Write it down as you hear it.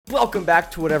Welcome back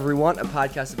to Whatever We Want, a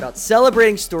podcast about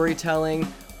celebrating storytelling.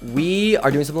 We are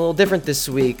doing something a little different this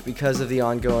week because of the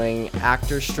ongoing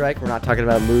actors strike. We're not talking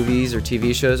about movies or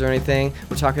TV shows or anything.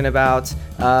 We're talking about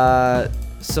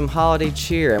some holiday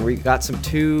cheer, and we got some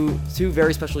two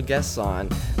very special guests on.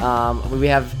 We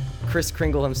have Kris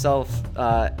Kringle himself,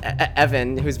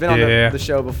 Evan, who's been on the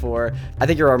show before. I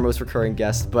think you're our most recurring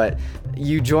guest, but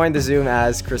you joined the Zoom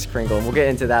as Kris Kringle, and we'll get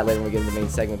into that later when we get into the main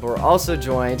segment. But we're also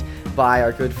joined by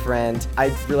our good friend. I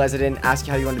realized I didn't ask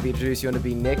you how you want to be introduced. You want to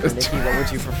be Nick or Nikki? What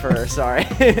would you prefer? Sorry.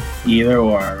 Either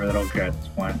or, I don't care at this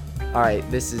point. All right,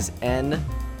 this is N.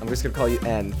 I'm just going to call you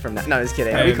N from now. No, just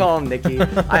kidding. We call him Nikki.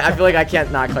 I feel like I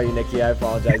can't not call you Nikki. I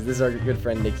apologize. This is our good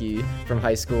friend Nikki from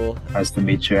high school. Nice to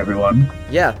meet you, everyone.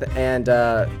 Yeah, and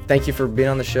thank you for being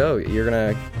on the show. You're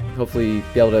going to hopefully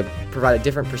be able to provide a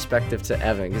different perspective to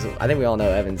Evan, because I think we all know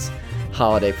Evan's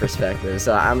holiday perspective.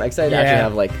 So I'm excited to actually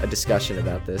have like a discussion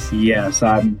about this. Yes,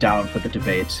 I'm down for the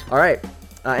debate. All right.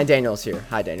 And Daniel's here.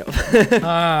 Hi, Daniel.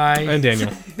 Hi. And Daniel.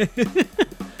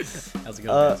 How's it going,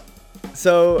 guys?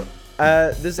 So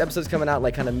this episode's coming out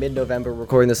like kind of mid-November. We're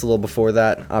recording this a little before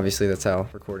that. Obviously, that's how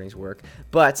recordings work.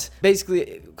 But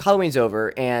basically, Halloween's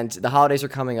over and the holidays are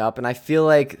coming up. And I feel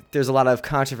like there's a lot of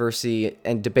controversy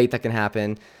and debate that can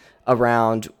happen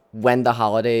around when the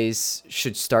holidays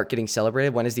should start getting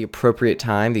celebrated. When is the appropriate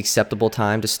time, the acceptable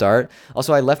time to start?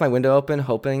 Also, I left my window open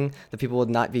hoping that people would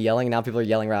not be yelling. Now people are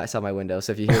yelling right outside my window.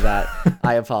 So if you hear that,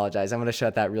 I apologize. I'm going to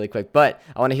shut that really quick. But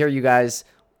I want to hear you guys.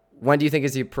 When do you think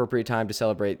is the appropriate time to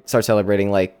start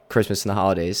celebrating like Christmas and the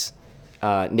holidays?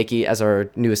 Nikki, as our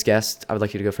newest guest, I would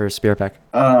like you to go first. Spirit pack.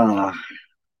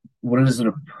 When is it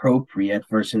appropriate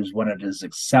versus when it is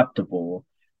acceptable,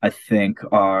 I think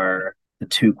are the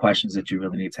two questions that you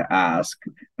really need to ask.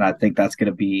 And I think that's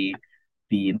going to be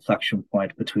the inflection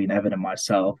point between Evan and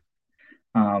myself.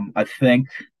 I think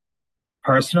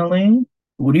personally,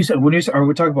 are we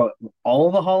talking about all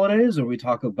the holidays, or are we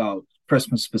talking about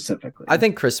Christmas specifically? I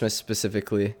think Christmas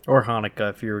specifically. Or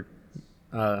Hanukkah, if you're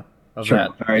of True,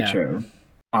 that. very true.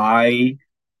 I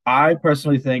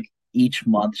personally think each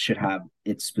month should have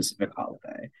its specific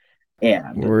holiday.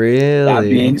 And really, that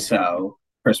being so,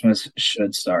 Christmas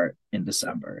should start in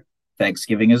December.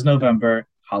 Thanksgiving is November.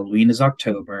 Halloween is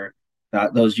October.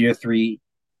 Those are your three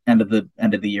end of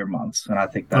the year months, and I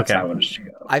think that's how it should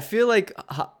go. I feel like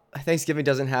Thanksgiving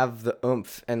doesn't have the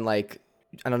oomph and like,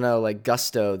 I don't know, like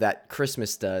gusto that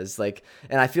Christmas does. Like,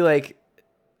 and I feel like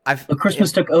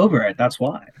Christmas took over it. That's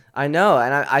why. I know,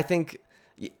 and I think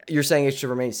you're saying it should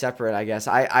remain separate. I guess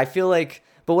I feel like,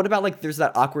 but what about like there's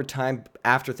that awkward time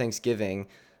after Thanksgiving,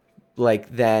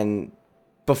 like then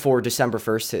before December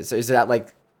 1st hits? So is that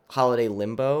like holiday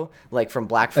limbo, like from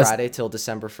Black Friday till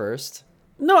December 1st?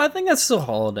 No, I think that's still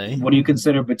holiday. What do you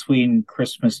consider between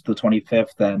Christmas the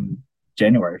 25th and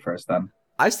January 1st then?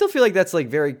 I still feel like that's like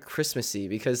very Christmassy,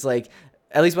 because like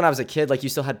at least when I was a kid, like you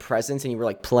still had presents and you were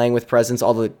like playing with presents.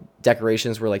 All the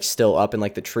decorations were like still up and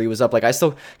like the tree was up. Like I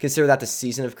still consider that the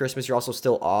season of Christmas. You're also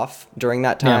still off during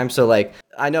that time. Yeah. So like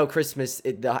I know Christmas,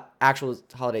 the actual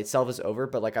holiday itself is over,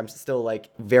 but like I'm still like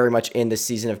very much in the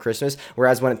season of Christmas.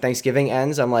 Whereas when Thanksgiving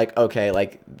ends, I'm like, okay,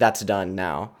 like that's done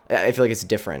now. I feel like it's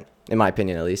different, in my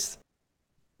opinion, at least.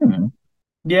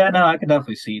 Yeah, no, I can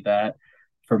definitely see that.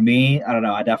 For me, I don't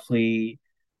know.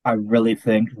 I really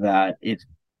think that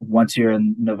once you're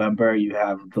in November, you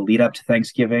have the lead up to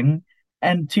Thanksgiving.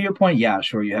 And to your point, yeah,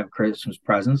 sure, you have Christmas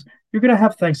presents. You're going to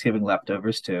have Thanksgiving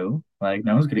leftovers too. Like,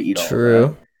 no one's going to eat all of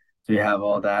that. So you have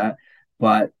all that.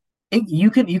 But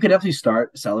you could definitely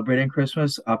start celebrating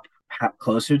Christmas up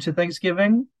closer to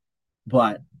Thanksgiving.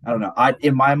 But I don't know.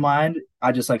 In my mind,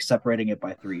 I just like separating it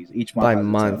by threes. Each month. By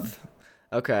month.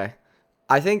 Okay.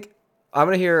 I think I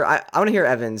want to hear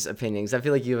Evan's opinions. I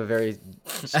feel like you have a very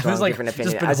strong different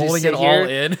opinion. Just been holding it all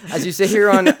in. As you sit here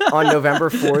on November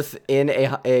 4th in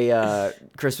a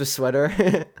Christmas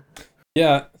sweater.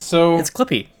 Yeah, so it's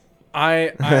clippy.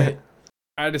 I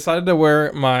decided to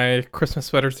wear my Christmas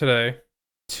sweater today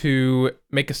to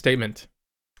make a statement,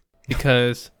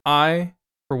 because I,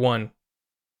 for one,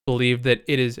 believe that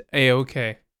it is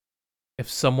a-okay if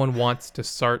someone wants to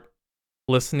start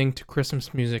listening to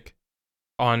Christmas music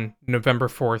on November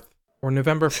 4th or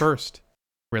November 1st,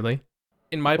 really.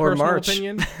 In my personal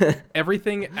opinion,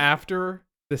 everything after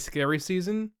the scary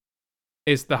season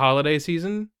is the holiday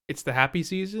season, it's the happy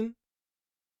season,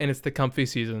 and it's the comfy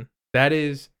season. That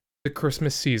is the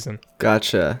Christmas season.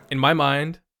 Gotcha. In my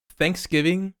mind,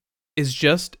 Thanksgiving is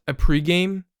just a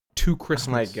pregame to Oh Christmas.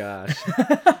 my gosh.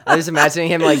 I was imagining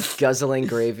him like guzzling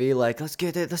gravy, like, let's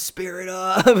get the spirit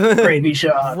up. Gravy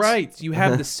shots. Right. You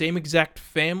have the same exact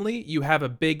family. You have a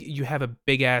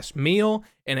big ass meal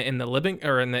in the living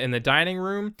or in the dining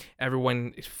room.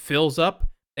 Everyone fills up,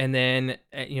 and then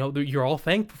you're all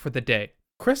thankful for the day.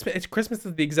 Christmas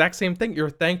is the exact same thing. You're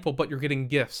thankful, but you're getting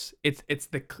gifts. It's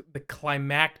the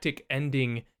climactic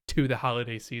ending to the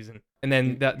holiday season, and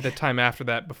then the time after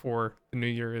that before the New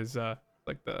Year is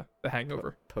like the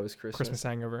hangover, Post Christmas. Christmas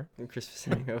hangover. Christmas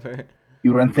hangover.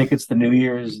 You wouldn't think it's the New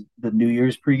Year's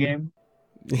pregame?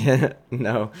 Yeah,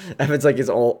 no. Evan's like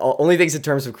his only thinks in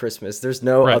terms of Christmas. There's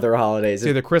no Right. other holidays. It's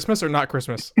either Christmas or not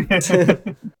Christmas.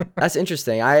 That's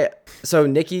interesting. So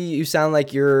Nikki, you sound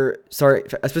like you're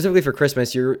specifically for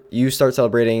Christmas. You start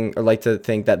celebrating or like to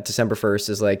think that December 1st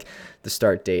is like the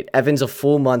start date. Evan's a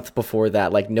full month before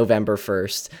that, like November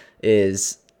 1st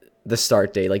is the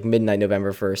start date, like midnight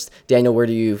November 1st. Daniel, where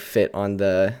do you fit on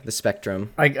the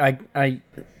spectrum? I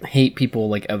hate people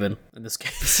like Evan in this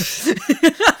case.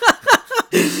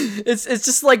 It's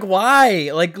just like,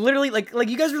 why? Like literally, like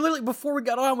you guys were literally before we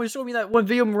got on was showing me that one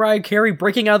video of Mariah Carey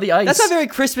breaking out of the ice. That's not very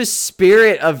Christmas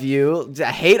spirit of you to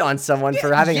hate on someone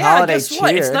for having holiday guess cheer.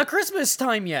 what? It's not Christmas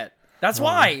time yet. That's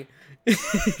why.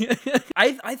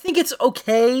 I think it's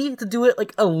okay to do it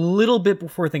like a little bit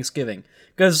before Thanksgiving,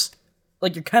 because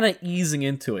like you're kind of easing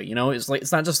into it. It's like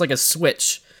it's not just like a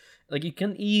switch. Like you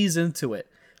can ease into it.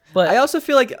 But I also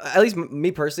feel like, at least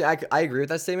me personally, I agree with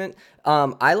that statement.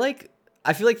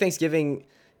 I feel like Thanksgiving,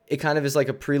 it kind of is like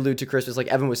a prelude to Christmas, like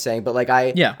Evan was saying. But like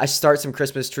I start some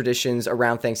Christmas traditions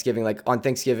around Thanksgiving. Like on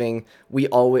Thanksgiving,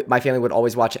 my family would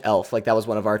always watch Elf. Like that was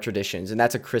one of our traditions, and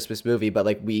that's a Christmas movie. But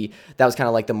like that was kind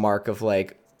of like the mark of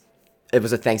like it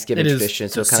was a Thanksgiving tradition,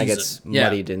 so it kind of gets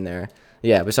muddied in there.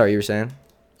 Yeah, but sorry, you were saying?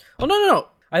 Oh no.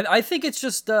 I think it's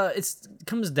just it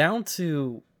comes down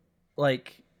to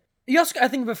like you also I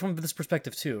think of it from this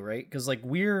perspective too, right? Because like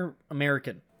we're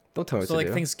American. Don't tell me So what like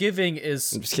to do. Thanksgiving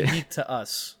is just kidding. unique to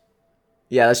us.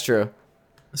 Yeah, that's true.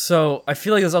 So I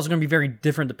feel like it's also going to be very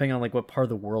different depending on like what part of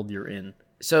the world you're in.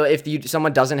 So if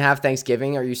someone doesn't have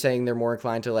Thanksgiving, are you saying they're more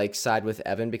inclined to like side with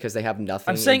Evan because they have nothing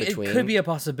I'm saying in between? it could be a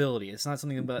possibility. It's not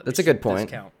something that That's a good point.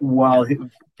 Discount. Well,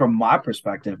 from my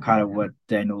perspective, kind of what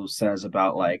Daniel says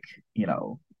about like,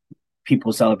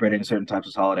 people celebrating certain types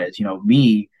of holidays.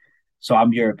 Me, so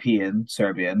I'm European,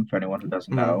 Serbian, for anyone who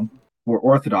doesn't know. We're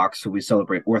Orthodox, so we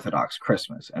celebrate Orthodox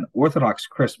Christmas. And Orthodox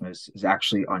Christmas is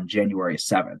actually on January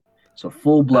 7th. So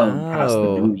full blown past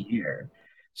the new year.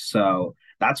 So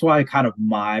that's why kind of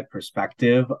my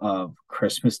perspective of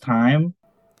Christmas time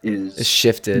is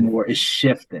shifted. Is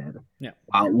shifted. Yeah.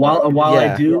 While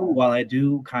I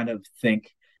do kind of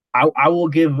think I will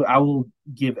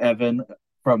give Evan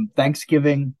from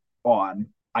Thanksgiving on,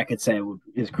 I could say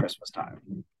is Christmas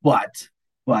time. But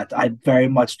I very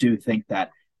much do think that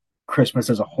Christmas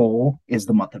as a whole is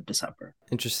the month of December.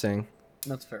 Interesting.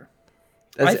 That's fair.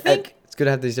 I think it's good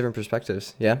to have these different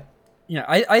perspectives. Yeah. Yeah,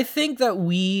 I think that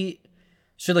we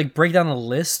should like break down a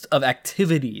list of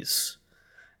activities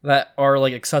that are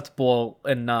like acceptable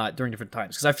and not during different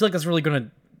times, because I feel like that's really going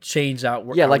to change out.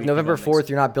 Yeah, like November 4th,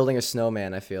 you're not building a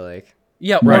snowman, I feel like.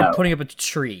 Yeah, we're putting up a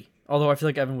tree. Although I feel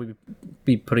like Evan would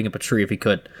be putting up a tree if he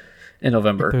could in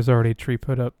November. There's already a tree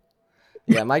put up.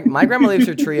 Yeah, my grandma leaves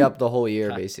her tree up the whole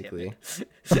year, basically.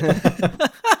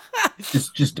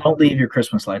 Just don't leave your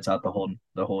Christmas lights out the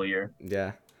whole year.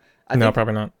 Yeah. No,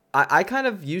 probably not. I kind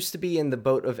of used to be in the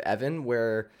boat of Evan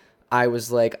where I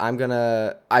was like,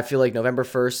 I feel like November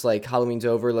 1st, like Halloween's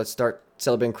over, let's start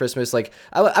celebrating Christmas. Like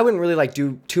I wouldn't really like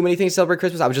do too many things to celebrate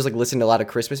Christmas. I was just like listening to a lot of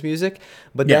Christmas music.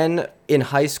 But then in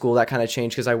high school, that kind of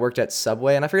changed because I worked at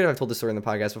Subway, and I forget if I've told this story in the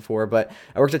podcast before, but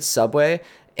I worked at Subway,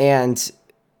 and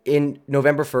in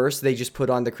November 1st, they just put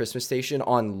on the Christmas station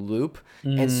on loop.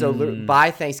 And so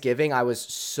by Thanksgiving, I was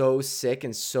so sick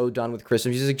and so done with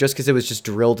Christmas music just because it was just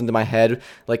drilled into my head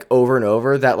like over and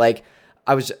over that like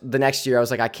the next year I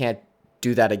was like, I can't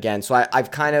do that again. So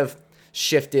I've kind of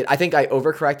shifted. I think I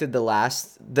overcorrected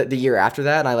the year after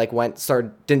that. And I like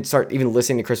didn't start even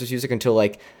listening to Christmas music until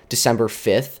like December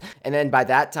 5th. And then at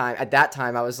that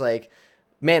time, I was like,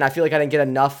 man, I feel like I didn't get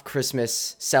enough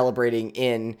Christmas celebrating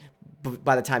in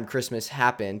by the time Christmas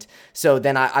happened. So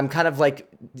then I'm kind of like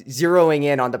zeroing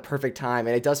in on the perfect time.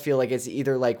 And it does feel like it's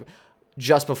either like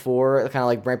just before, kind of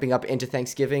like ramping up into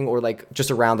Thanksgiving, or like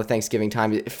just around the Thanksgiving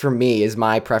time. For me, is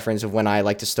my preference of when I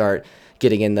like to start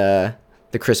getting in the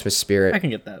Christmas spirit. I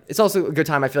can get that. It's also a good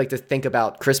time, I feel like, to think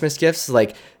about Christmas gifts,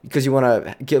 like because you want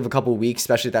to give a couple weeks,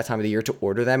 especially at that time of the year, to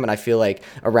order them. And I feel like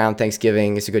around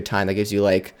Thanksgiving is a good time that gives you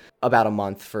like about a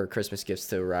month for Christmas gifts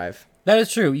to arrive. That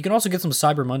is true. You can also get some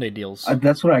Cyber Monday deals.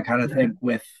 That's what I kind of think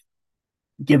with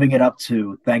giving it up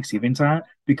to Thanksgiving time,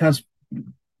 because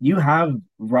you have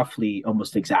roughly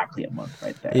almost exactly a month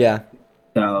right there. Yeah.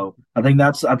 So I think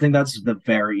that's the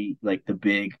very like the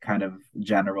big kind of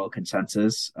general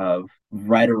consensus of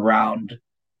right around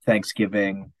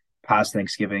Thanksgiving, past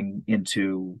Thanksgiving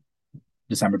into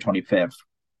December 25th.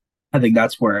 I think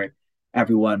that's where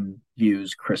everyone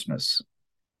views Christmas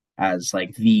as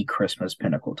like the Christmas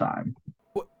pinnacle time.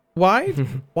 Why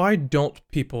why don't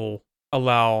people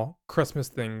allow Christmas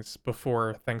things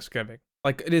before Thanksgiving?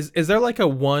 Like is there like a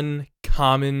one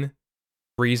common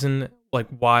reason like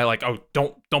why like oh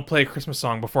don't play a Christmas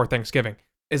song before Thanksgiving?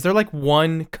 Is there like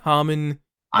one common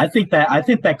I think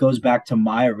that goes back to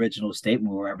my original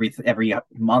statement where every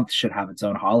month should have its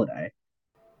own holiday.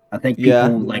 I think Yeah.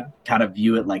 people like kind of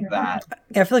view it like that.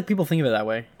 Yeah, I feel like people think of it that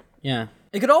way. Yeah.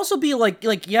 It could also be like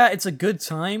yeah, it's a good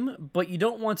time, but you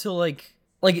don't want to like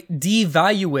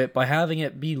devalue it by having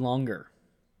it be longer.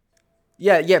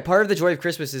 Yeah, part of the joy of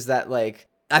Christmas is that like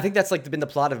I think that's like been the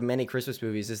plot of many Christmas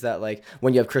movies is that like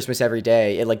when you have Christmas every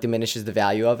day, it like diminishes the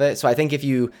value of it. So I think if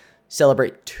you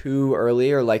celebrate too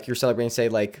early or like you're celebrating say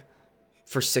like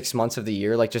for 6 months of the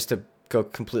year, like just to go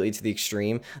completely to the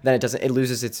extreme, then it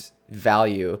loses its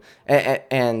value.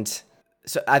 And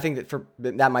so I think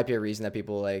that might be a reason that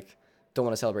people like don't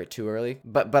want to celebrate too early.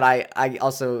 But I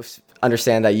also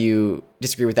understand that you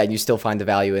disagree with that and you still find the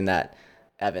value in that,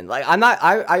 Evan. Like I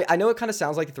know it kind of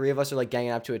sounds like the three of us are like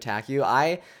ganging up to attack you.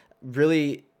 I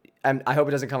really I hope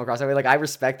it doesn't come across that way. Like I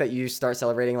respect that you start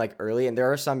celebrating like early, and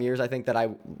there are some years I think that I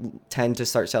tend to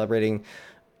start celebrating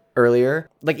earlier.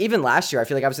 Like even last year, I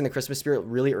feel like I was in the Christmas spirit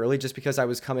really early just because I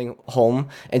was coming home.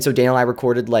 And so Daniel and I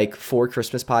recorded like 4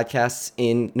 Christmas podcasts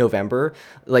in November,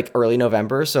 like early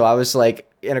November. So I was like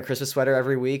in a Christmas sweater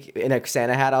every week, in a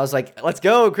Santa hat. I was like, let's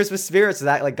go, Christmas spirit. So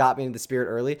that like got me into the spirit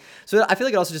early. So I feel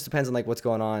like it also just depends on like what's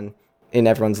going on in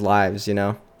everyone's lives, you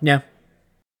know? Yeah.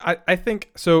 I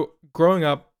think so growing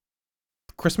up,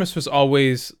 Christmas was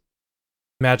always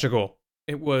magical.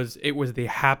 It was the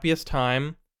happiest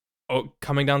time.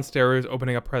 Coming downstairs,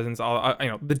 opening up presents,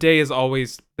 the day is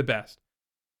always the best.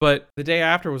 But the day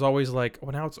after was always like,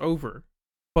 well, now it's over.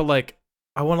 But like,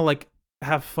 I want to like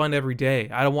have fun every day.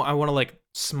 I want to like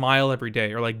smile every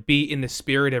day or like be in the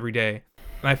spirit every day.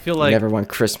 And I feel like you never want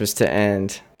Christmas to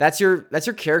end. That's your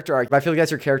character arc. I feel like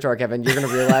that's your character arc, Evan. You're gonna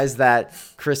realize that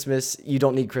Christmas, you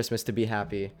don't need Christmas to be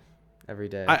happy every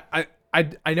day.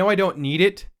 I know I don't need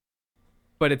it,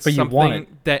 but it's you want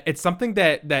something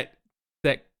that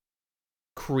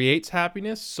creates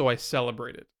happiness, so I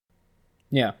celebrate it.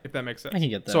 Yeah, if that makes sense. I can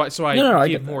get that. So I I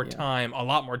give get more that, yeah. time, a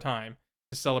lot more time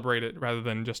to celebrate it rather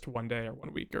than just one day or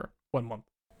 1 week or 1 month.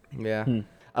 Yeah.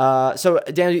 So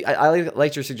Dan, I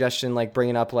liked your suggestion, like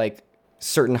bringing up like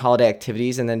certain holiday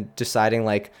activities and then deciding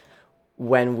like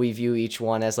when we view each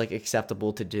one as like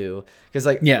acceptable to do. Because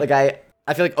like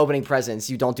I feel like opening presents,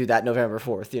 you don't do that November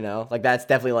 4th, you know? Like that's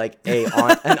definitely like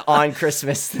an on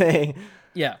Christmas thing.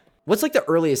 Yeah. What's like the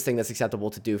earliest thing that's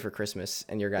acceptable to do for Christmas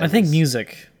in your guys'? I think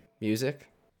music. Music?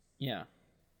 Yeah.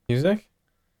 Music?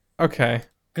 Okay.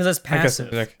 Because that's I guess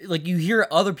passive. music. Like you hear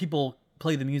other people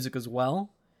play the music as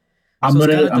well. I'm So it's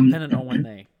gonna kind of dependent on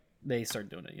when they start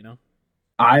doing it, you know?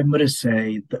 I'm gonna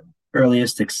say the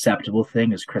earliest acceptable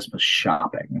thing is Christmas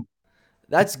shopping.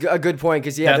 That's a good point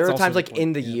because there That's are also times a like good point,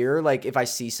 in the yeah. year, like if I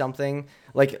see something,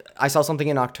 like I saw something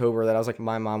in October that I was like,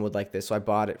 my mom would like this, so I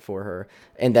bought it for her,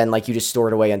 and then like you just store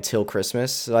it away until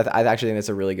Christmas. So I actually think that's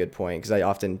a really good point because I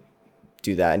often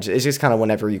do that, and it's just kind of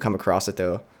whenever you come across it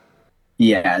though.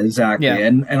 Yeah, exactly. Yeah.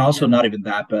 And also not even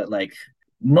that, but like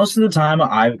most of the time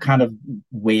I've kind of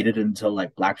waited until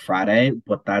like Black Friday,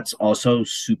 but that's also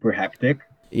super hectic.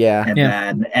 Yeah, And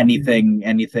then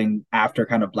anything after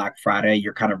kind of Black Friday,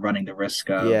 you're kind of running the risk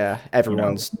of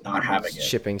everyone's not having it.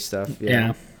 shipping stuff.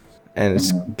 Yeah. And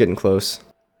it's getting close.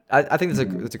 I think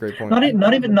that's a great point.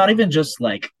 Not even just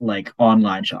like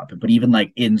online shopping, but even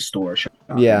like in-store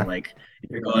shopping. Yeah. Like if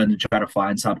you're going to try to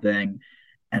find something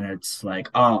and it's like,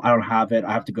 oh, I don't have it.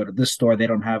 I have to go to this store. They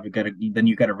don't have it. Then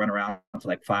you got to run around to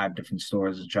like 5 different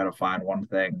stores and try to find one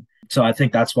thing. So I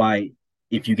think that's why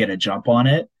if you get a jump on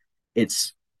it,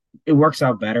 it works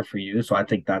out better for you. So I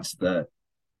think that's the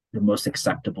most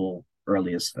acceptable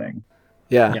earliest thing.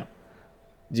 Yeah. Yeah.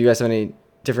 Do you guys have any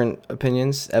different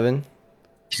opinions, Evan?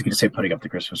 He's gonna say putting up the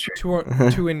Christmas tree.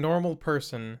 To a normal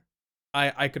person,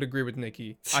 I could agree with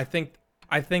Nikki. I think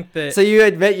that. So you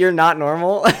admit you're not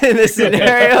normal in this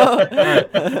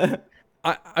scenario?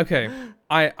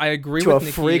 I agree To with a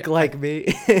Nikki. freak like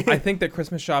me. I think that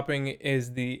Christmas shopping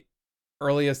is the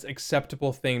earliest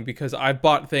acceptable thing because I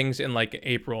bought things in like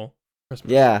April Christmas.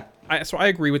 Yeah. So I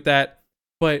agree with that,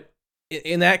 but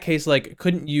in that case, like,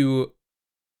 couldn't you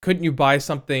buy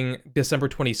something December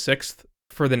 26th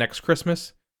for the next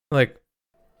Christmas? Like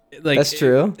That's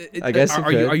true. I guess you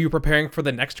could. Are you preparing for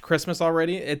the next Christmas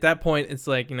already? At that point, it's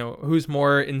like, who's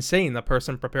more insane, the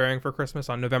person preparing for Christmas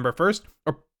on November 1st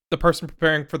or the person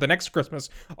preparing for the next Christmas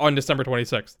on December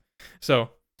 26th? So,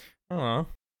 I don't know.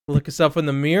 Look yourself in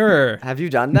the mirror. Have you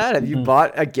done that? Have you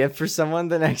bought a gift for someone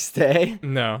the next day?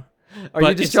 No. Or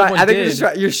you just trying? I think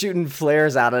you're shooting shooting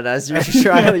flares at us. You're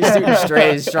shooting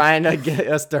strays, trying to get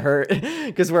us to hurt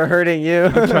because we're hurting you.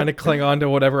 I'm trying to cling on to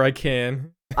whatever I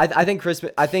can. I think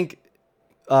Christmas. I think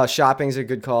shopping's a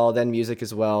good call. Then music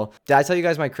as well. Did I tell you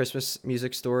guys my Christmas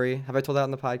music story? Have I told that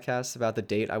on the podcast about the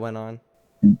date I went on?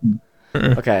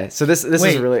 Okay, so this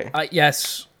is really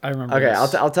yes, I remember. Okay,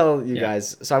 this. I'll tell you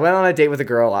guys. So I went on a date with a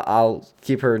girl. I'll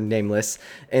keep her nameless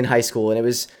in high school, and it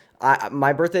was.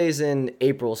 My birthday is in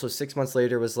April, so 6 months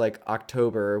later was like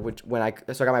October, so I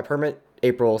got my permit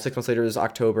April. 6 months later was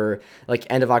October. Like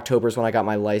end of October is when I got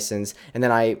my license, and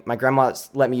then my grandma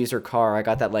let me use her car. I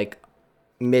got that like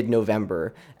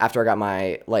mid-November after I got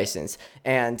my license,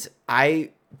 and I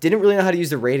didn't really know how to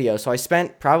use the radio, so I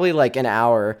spent probably like an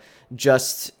hour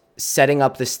just setting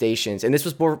up the stations, and this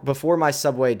was before my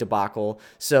Subway debacle.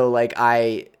 So like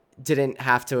I didn't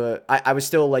have to I was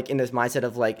still like in this mindset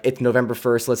of like, it's November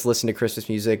 1st, let's listen to Christmas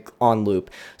music on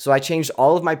loop. So I changed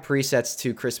all of my presets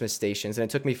to Christmas stations, and it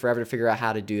took me forever to figure out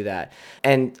how to do that.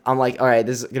 And I'm like, all right,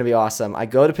 this is gonna be awesome. I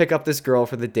go to pick up this girl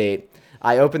for the date.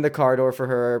 I open the car door for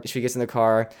her. She gets in the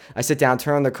car. I sit down,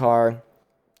 turn on the car.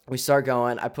 We start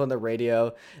going. I put on the radio.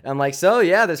 And I'm like, so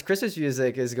yeah, this Christmas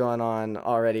music is going on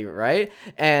already, right?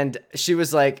 And she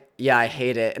was like, yeah, I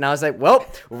hate it. And I was like, well,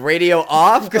 radio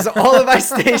off, because all of my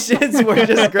stations were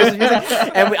just Christmas music.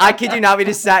 And I kid you not, we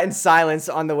just sat in silence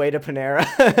on the way to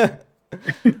Panera.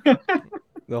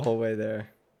 The whole way there.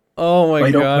 Oh my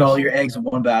god! Don't put all your eggs in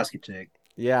one basket, Jake.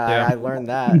 Yeah. I learned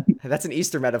that. That's an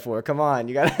Easter metaphor. Come on,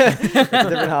 you got it's a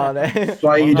different holiday. That's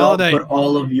why you don't put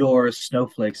all of your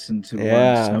snowflakes into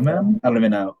one snowman. I don't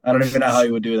even know how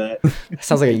you would do that.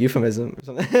 Sounds like a euphemism or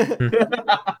something.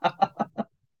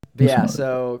 Yeah,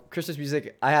 so Christmas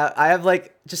music, I have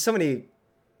like just so many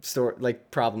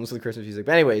problems with Christmas music.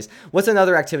 But anyways, what's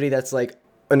another activity that's like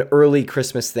an early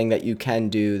Christmas thing that you can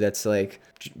do that's like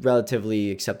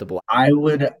relatively acceptable?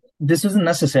 This isn't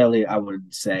necessarily, I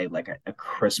would say, like a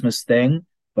Christmas thing,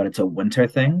 but it's a winter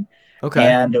thing. Okay.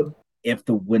 And if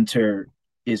the winter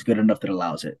is good enough that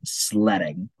allows it,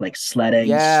 sledding.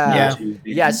 Yeah.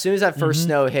 As soon as that first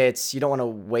snow hits, you don't want to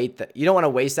wait. You don't want to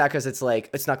waste that because it's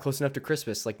like, it's not close enough to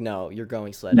Christmas. Like, no, you're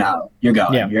going sledding. No, you're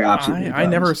going. Yeah. You're absolutely I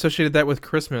never associated that with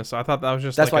Christmas. I thought that was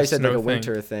just that's like why a I said like a thing.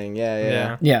 winter thing.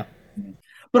 Yeah.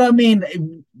 But I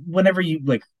mean, whenever you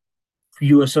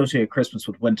associate Christmas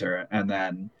with winter, and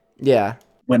then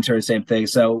winter is the same thing.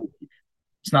 So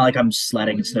it's not like I'm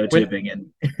sledding and snow tubing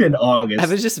in August. I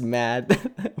was just mad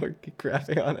that we're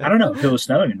crapping on it. I don't know. If it was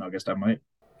snowing in August, I might.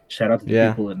 Shout out to the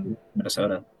people in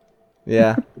Minnesota.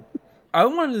 Yeah. I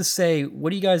wanted to say, what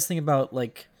do you guys think about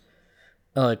like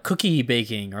cookie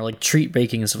baking or like treat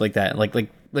baking and stuff like that?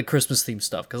 Like Christmas themed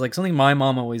stuff. Because like something my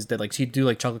mom always did, like she'd do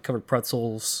like chocolate covered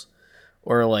pretzels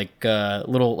or like a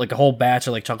whole batch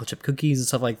of like chocolate chip cookies and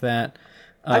stuff like that.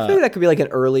 I feel like that could be like an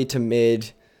early to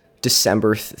mid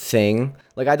December thing.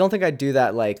 Like, I don't think I'd do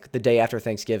that like the day after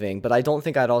Thanksgiving, but I don't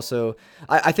think I'd also,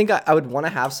 I think I would want to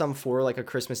have some for like a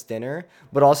Christmas dinner,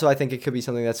 but also I think it could be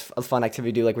something that's a fun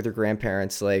activity to do like with your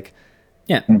grandparents, like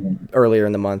earlier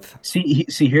in the month. See,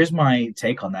 here's my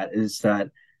take on that is that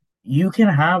you can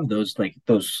have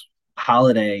those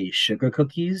holiday sugar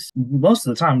cookies most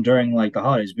of the time during like the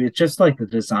holidays, but it's just like the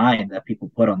design that people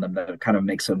put on them that kind of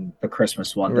makes them the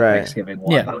Christmas one, the Thanksgiving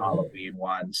one, the Halloween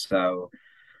one. So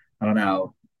I don't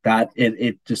know, that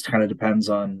it just kind of depends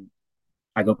on.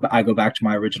 I go back to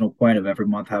my original point of every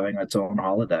month having its own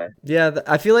holiday. Yeah,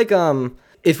 I feel like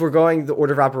if we're going the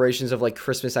order of operations of like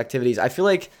Christmas activities, I feel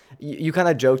like you kind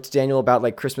of joked, Daniel, about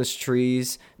like Christmas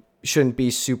trees shouldn't be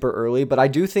super early, but I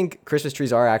do think Christmas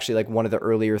trees are actually like one of the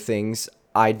earlier things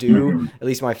I do, at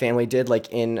least my family did,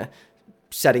 like in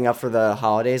setting up for the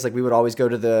holidays. Like we would always go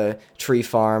to the tree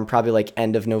farm probably like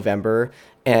end of November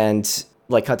and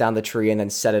like cut down the tree and then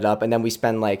set it up, and then we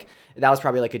spend like, that was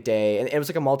probably like a day, and it was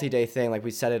like a multi-day thing. Like we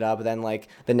set it up, and then like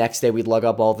the next day we'd lug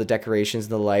up all the decorations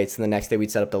and the lights, and the next day we'd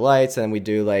set up the lights, and then we'd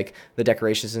do like the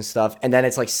decorations and stuff, and then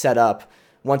it's like set up.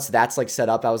 Once that's like set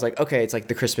up, I was like, okay, it's like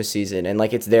the Christmas season, and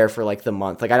like it's there for like the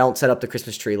month. Like I don't set up the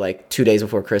Christmas tree like 2 days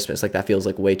before Christmas. Like that feels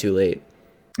like way too late.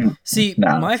 See,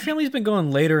 my family's been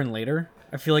going later and later,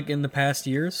 I feel like, in the past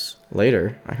years.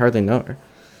 Later? I hardly know her.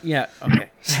 Yeah. Okay.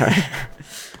 Sorry.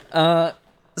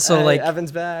 So Hey, like,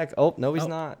 Evan's back. Oh no, he's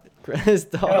not. His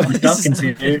Oh, dog. Duncan's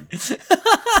here, dude.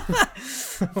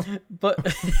 but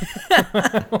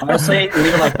Honestly,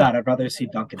 leave it like that. I'd rather see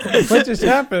Duncan. What just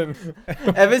happened?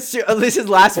 Evan's at least his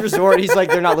last resort. He's like,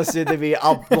 they're not listening to me.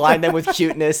 I'll blind them with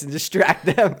cuteness and distract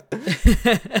them.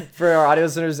 For our audio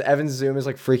listeners, Evan's Zoom is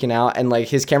like freaking out, and like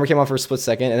his camera came on for a split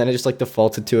second, and then it just like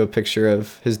defaulted to a picture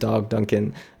of his dog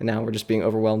Duncan, and now we're just being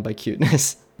overwhelmed by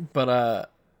cuteness.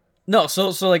 no.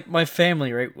 So like my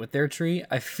family, right, with their tree,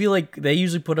 I feel like they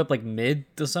usually put up like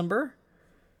mid-December,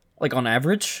 like on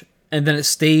average, and then it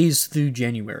stays through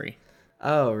January.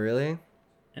 Oh, really?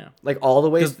 Yeah. Like all the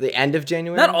way to the end of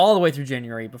January? Not all the way through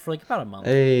January, but for like about a month.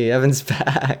 Hey, Evan's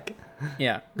back.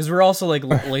 Yeah, because we're also like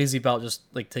lazy about just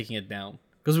like taking it down.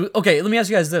 Because okay, let me ask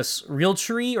you guys this: real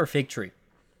tree or fake tree?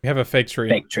 We have a fake tree.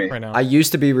 Fake tree. right now. I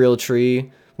used to be real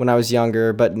tree when I was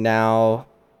younger, but now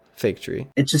fake tree.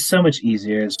 It's just so much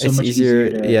easier. It's so It's much easier,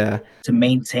 easier yeah. to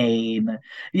maintain.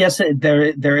 Yes,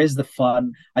 there is the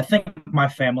fun. I think my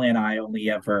family and I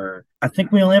I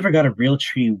think we only ever got a real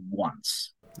tree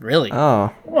once. Really?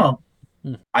 Oh, Well,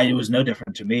 it was no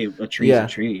different to me. A tree's Yeah. a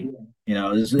tree. You know,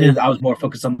 I was more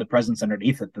focused on the presents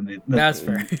underneath it than the That's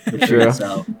fair. the tree True.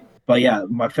 itself. But yeah,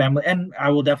 my family, and I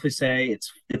will definitely say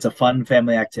it's a fun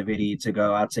family activity to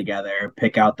go out together,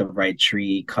 pick out the right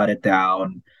tree, cut it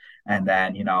down, and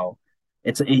then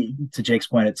to Jake's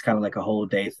point, it's kind of like a whole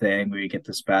day thing where you get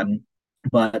to spend.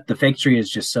 But the fake tree is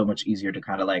just so much easier to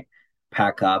kind of like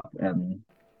pack up and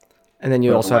and then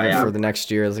you Put also have away, it yeah. for the next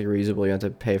year. It's like reusable. You have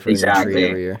to pay for the Exactly. tree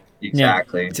every year.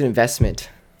 exactly It's an investment.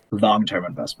 long-term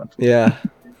investment. Yeah.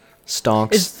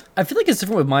 Stonks. I feel like it's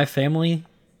different with my family,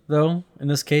 though, in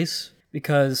this case,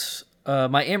 because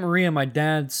my Aunt Maria and my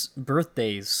dad's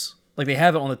birthdays, like they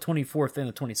have it on the 24th and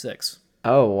the 26th.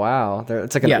 Oh wow,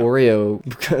 it's like an Yeah.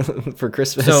 Oreo for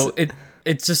Christmas. So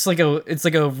it's just like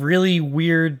a really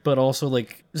weird but also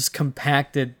like just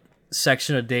compacted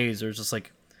section of days. There's just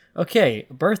like, okay,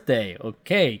 birthday,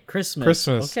 okay, Christmas,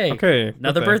 okay,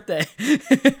 another birthday.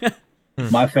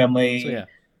 My family, So yeah.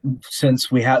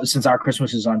 since our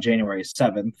Christmas is on January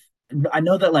 7th, I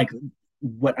know that like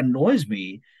what annoys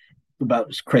me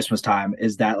about Christmas time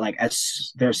is that like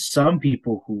there's some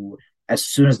people who as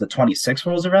soon as the 26th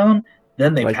rolls around,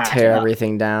 then they like pack tear it up.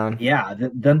 everything down. Yeah,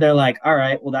 then they're like, all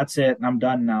right, well that's it, and I'm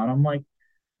done now. And I'm like,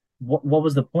 what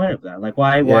was the point of that? Like,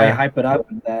 why Yeah. hype it up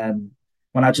and then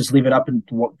why not just leave it up and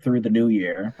through the new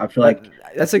year? I feel But like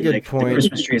that's a good like, the point.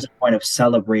 Christmas tree is a point of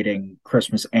celebrating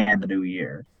Christmas and the new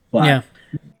year. But Yeah.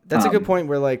 That's a good Um, point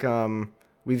where like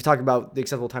we've talked about the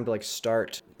acceptable time to like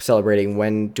start celebrating.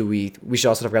 When do we should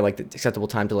also talk about like the acceptable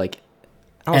time to like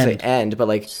I don't want to say end, but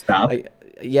like stop. like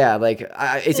yeah, like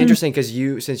it's interesting because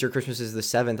since your Christmas is the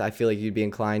 7th, I feel like you'd be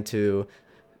inclined to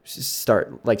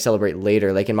start like celebrate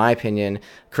later. Like in my opinion,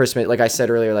 Christmas, like I said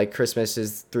earlier, like Christmas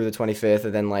is through the 25th,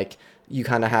 and then like you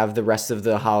kind of have the rest of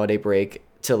the holiday break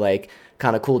to like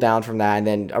kind of cool down from that, and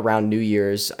then around New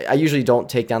Year's, I usually don't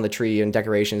take down the tree and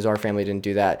decorations. Our family didn't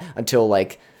do that until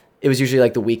like it was usually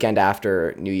like the weekend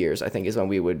after New Year's, I think, is when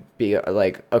we would be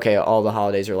like, okay, all the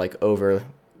holidays are like over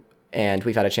and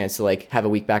we've had a chance to like have a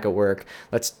week back at work.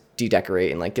 Let's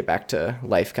de-decorate and like get back to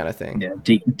life kind of thing. Yeah,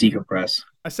 decompress.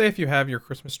 I say if you have your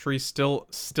Christmas tree still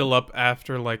up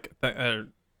after like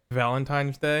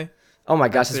Valentine's Day. Oh my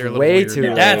gosh, I'd say it's you're a little way weird. too Yeah.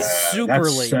 late. That's super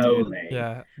That's late, so dude. late.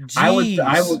 Yeah.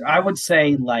 I would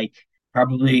say like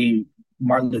probably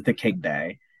Martin Luther King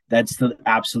Day. That's the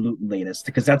absolute latest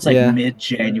because that's like Yeah.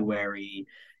 mid-January.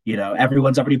 You know,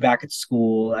 everyone's already back at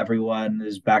school. Everyone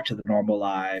is back to their normal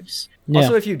lives. Yeah.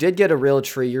 Also, if you did get a real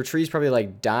tree, your tree's probably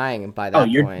like dying by that Oh,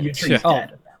 your point. tree's Oh.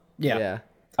 dead. yeah. Yeah.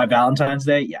 By Valentine's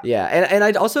Day, yeah. Yeah. And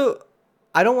I'd also,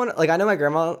 I don't want to, like, I know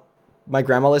my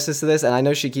grandma listens to this and I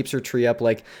know she keeps her tree up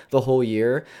like the whole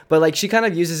year, but like she kind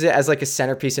of uses it as like a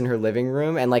centerpiece in her living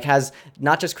room and like has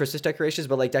not just Christmas decorations,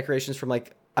 but like decorations from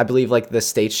like, I believe like the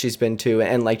states she's been to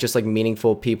and like just like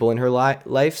meaningful people in her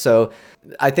life. So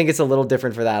I think it's a little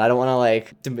different for that. I don't want to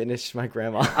like diminish my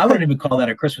grandma. I wouldn't even call that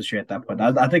a Christmas tree at that point.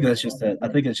 I think it's just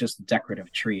a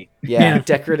decorative tree. Yeah. Yeah.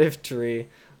 Decorative tree.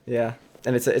 Yeah.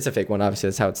 And it's a fake one. Obviously,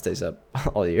 that's how it stays up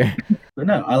all year. But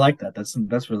no, I like that.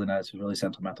 That's really nice. It's really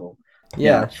sentimental.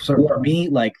 Yeah. So for me,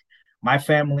 like my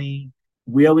family,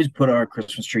 we always put our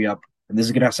Christmas tree up, and this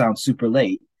is gonna sound super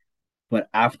late, but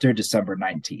after December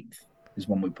 19th is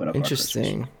when we put up our Christmas tree.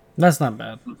 Interesting. That's not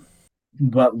bad.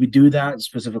 But we do that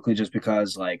specifically just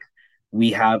because like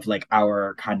we have like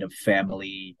our kind of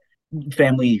family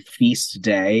feast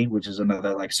day, which is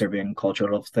another like Serbian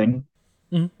cultural thing.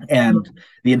 Mhm. And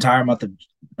the entire month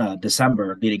of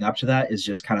December leading up to that is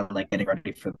just kind of like getting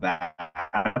ready for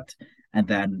that. And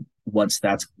then once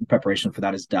that's preparation for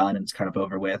that is done and it's kind of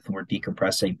over with and we're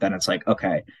decompressing, then it's like,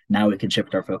 okay, now we can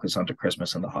shift our focus onto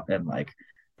Christmas and like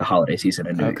the holiday season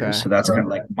and New Okay. Year's. So that's kind of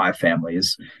like my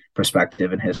family's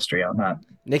perspective and history on that.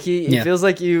 Nikki, it feels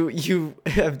like you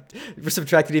have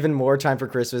subtracted even more time for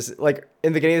Christmas. Like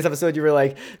in the beginning of this episode, you were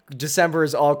like, December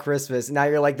is all Christmas. Now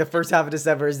you're like, the first half of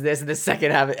December is this, and the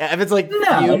second half, it's like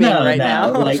fuming right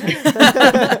now. Like,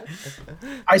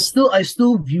 I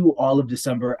still view all of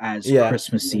December as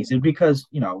Christmas season because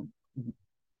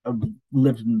I've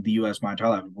lived in the U.S. my entire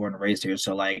life, I'm born and raised here.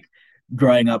 So like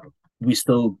growing up, we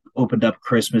still opened up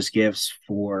Christmas gifts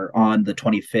on the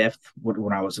 25th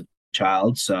when I was a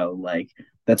child. So like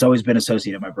that's always been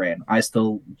associated in my brain. I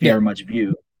still very much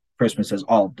view Christmas as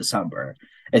all of December.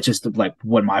 It's just like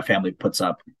when my family puts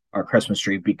up our Christmas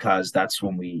tree because that's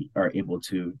when we are able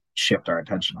to shift our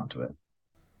attention onto it.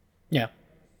 Yeah.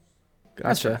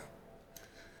 Gotcha.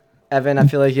 Evan, I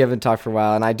feel like you haven't talked for a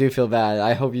while, and I do feel bad.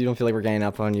 I hope you don't feel like we're ganging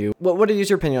up on you. What is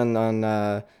your opinion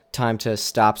on time to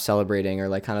stop celebrating, or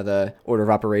like kind of the order of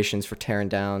operations for tearing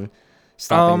down,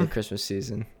 stopping the Christmas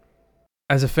season?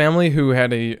 As a family who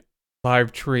had a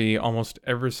live tree almost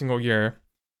every single year,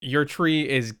 your tree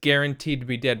is guaranteed to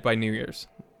be dead by New Year's.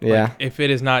 Yeah. Like, if it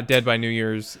is not dead by New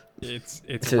Year's, it's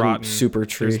rotten. Super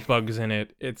tree. There's bugs in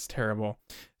it. It's terrible.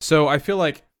 So I feel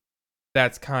like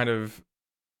that's kind of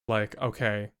like,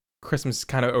 okay, Christmas is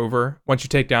kind of over once you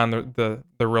take down the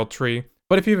real tree.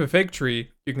 But if you have a fake tree,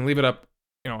 you can leave it up,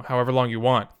 however long you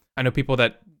want. I know people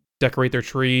that decorate their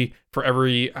tree for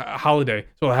every holiday.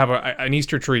 So they'll have an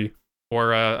Easter tree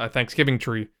or a Thanksgiving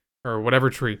tree or whatever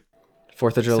tree.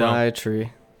 4th of July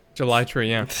tree. July tree,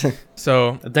 yeah.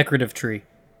 So a decorative tree.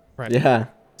 Right. Yeah.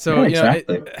 So,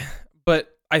 exactly. But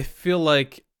I feel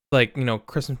like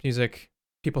Christmas music,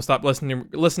 people stop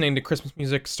listening to Christmas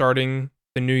music starting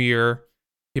the new year.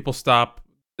 People stop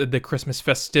the Christmas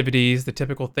festivities, the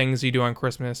typical things you do on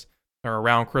Christmas or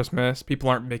around Christmas. People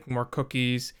aren't making more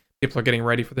cookies. People are getting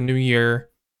ready for the new year.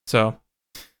 So,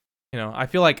 I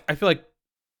feel like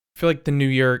the new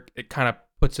year, it kind of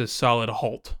puts a solid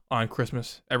halt on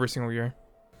Christmas every single year.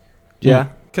 Yeah.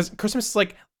 Because Christmas is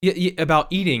like about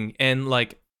eating and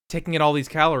like taking in all these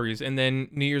calories, and then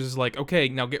New Year's is like, okay,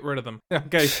 now get rid of them.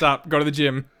 Okay, stop. Go to the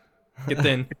gym. Get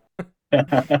thin.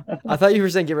 I thought you were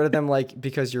saying get rid of them like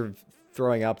because you're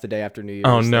throwing up the day after New Year's.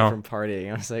 Oh, no. From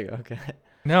partying. I was like, okay.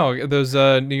 No, those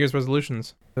New Year's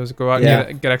resolutions. Those go out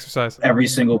and get exercise. Every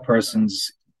single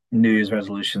person's New Year's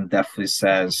resolution definitely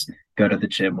says go to the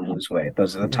gym and lose weight.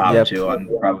 Those are the top two on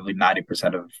probably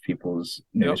 90% of people's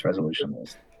New Year's resolution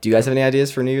list. Do you guys have any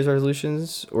ideas for New Year's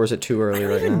resolutions, or is it too early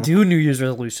right now? I don't even do New Year's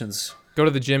resolutions. Go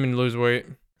to the gym and lose weight.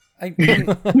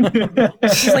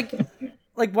 It's like,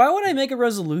 why would I make a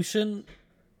resolution?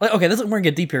 Like, okay, we're gonna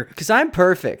get deep here. Because I'm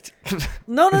perfect.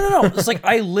 No. It's like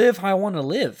I live how I want to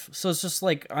live. So it's just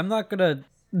like I'm not gonna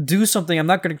do something I'm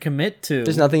not gonna commit to.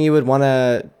 There's nothing you would want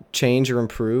to change or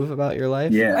improve about your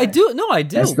life? Yeah, I do. No, I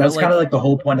do. That's kind of like the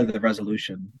whole point of the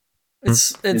resolution.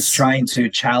 It's trying to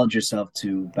challenge yourself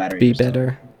to be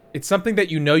better. It's something that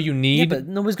you need. Yeah, but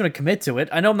nobody's going to commit to it.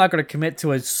 I know I'm not going to commit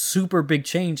to a super big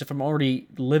change if I'm already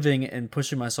living and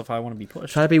pushing myself how I want to be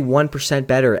pushed. Try to be 1%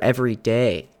 better every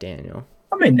day, Daniel.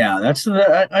 I mean, no,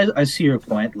 I see your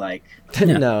point. Like,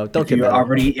 no, don't get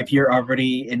that. If you're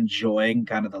already enjoying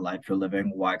kind of the life you're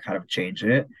living, why kind of change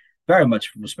it? Very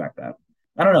much respect that.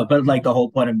 I don't know, but like the whole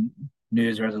point of New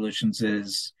Year's resolutions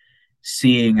is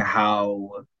seeing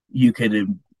how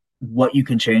what you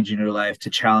can change in your life to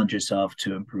challenge yourself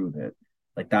to improve it.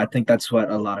 Like I think that's what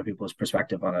a lot of people's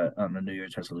perspective on a New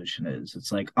Year's resolution is.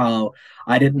 It's like, oh,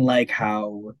 I didn't like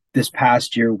how this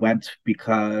past year went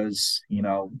because,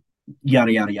 yada,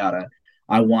 yada, yada.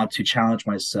 I want to challenge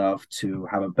myself to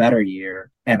have a better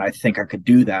year. And I think I could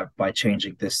do that by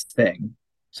changing this thing.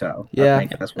 So yeah,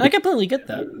 I completely get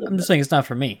that. I'm just saying it's not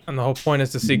for me. And the whole point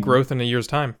is to see growth in a year's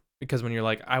time. Because when you're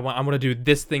like, I want to do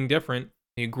this thing different,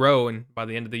 you grow, and by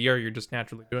the end of the year, you're just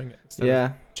naturally doing it instead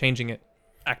of changing it,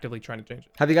 actively trying to change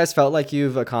it. Have you guys felt like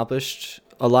you've accomplished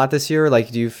a lot this year?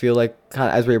 Like, do you feel like kind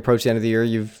of as we approach the end of the year,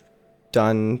 you've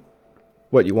done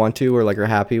what you want to, or like are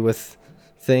happy with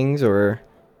things, or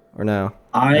no?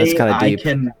 That's kind of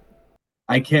deep.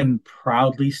 I can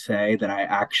proudly say that I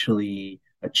actually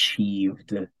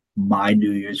achieved my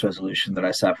New Year's resolution that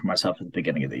I set for myself at the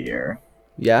beginning of the year.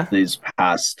 Yeah, these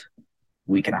past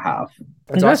week and a half.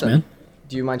 That's awesome, man.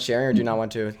 Do you mind sharing, or do you not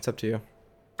want to? It's up to you.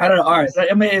 I don't know. All right.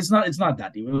 I mean, it's not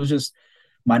that deep. It was just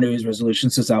my New Year's resolution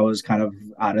since I was kind of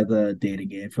out of the dating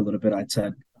game for a little bit. I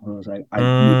was like,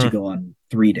 I need to go on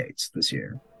 3 dates this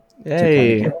year.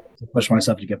 Hey. To push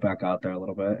myself to get back out there a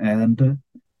little bit. And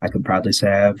I can proudly say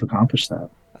I've accomplished that.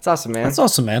 That's awesome, man. That's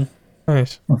awesome, man.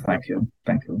 Nice. Well, thank you.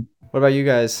 Thank you. What about you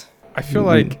guys? I feel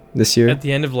like This year? at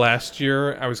the end of last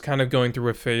year, I was kind of going through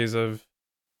a phase of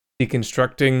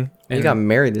deconstructing. You got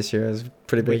married this year. It was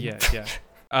pretty Well, big.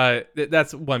 yeah.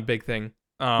 That's one big thing.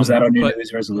 Was that on your but, New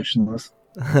Year's resolution list?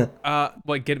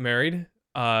 What, get married?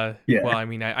 Yeah. Well, I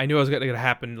mean, I knew it was gonna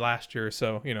happen last year,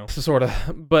 so sort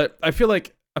of. But I feel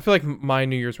like my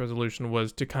New Year's resolution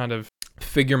was to kind of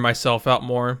figure myself out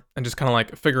more and just kind of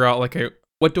like figure out like,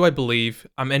 what do I believe?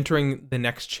 I'm entering the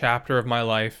next chapter of my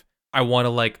life. I want to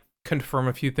like confirm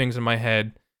a few things in my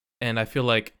head, and I feel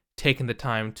like taking the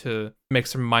time to make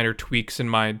some minor tweaks in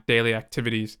my daily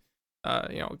activities,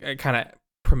 I kind of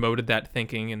promoted that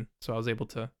thinking, and so I was able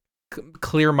to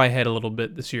clear my head a little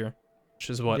bit this year,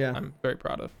 which is what I'm very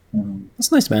proud of.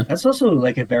 That's nice, man. That's also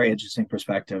like a very interesting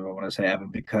perspective, I want to say, Evan,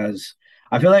 because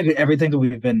I feel like everything that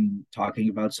we've been talking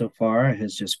about so far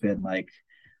has just been like,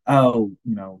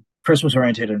 Christmas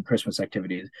oriented and Christmas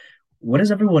activities. What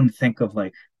does everyone think of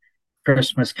like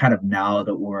Christmas kind of now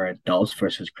that we're adults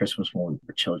versus Christmas when we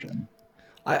were children?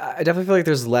 I definitely feel like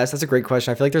there's less. That's a great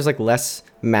question. I feel like there's like less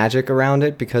magic around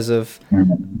it because of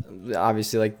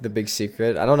obviously like the big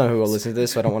secret. I don't know who will listen to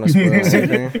this, so I don't want to spoil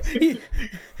anything.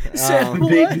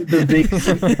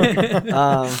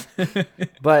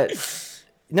 But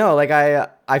no, like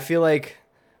I feel like,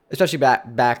 especially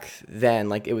back then,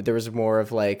 like there was more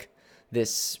of like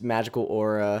this magical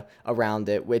aura around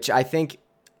it, which I think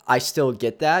I still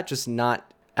get that, just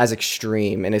not as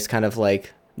extreme, and it's kind of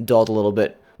like dulled a little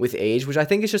bit with age, which I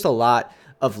think is just a lot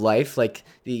of life. Like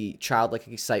the childlike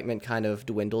excitement kind of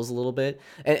dwindles a little bit,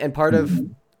 and part of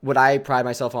what I pride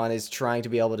myself on is trying to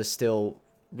be able to still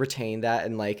retain that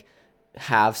and like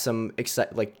have some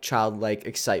childlike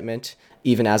excitement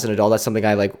even as an adult. That's something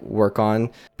I like work on.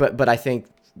 But I think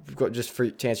just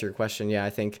to answer your question, I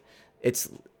think it's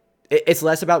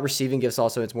less about receiving gifts.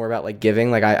 Also, it's more about like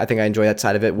giving. Like I think I enjoy that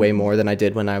side of it way more than I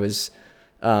did when I was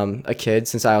a kid,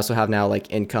 since I also have now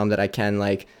like income that I can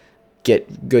like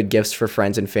get good gifts for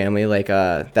friends and family. Like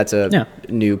that's a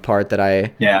new part that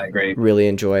I agree. really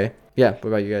enjoy. Yeah. What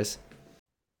about you guys?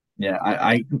 Yeah,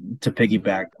 I to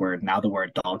piggyback, where now that we're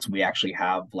adults, we actually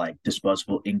have like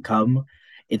disposable income.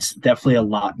 It's definitely a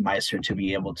lot nicer to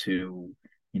be able to,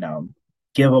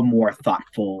 give a more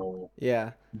thoughtful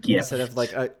gift instead of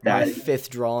like my fifth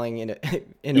drawing in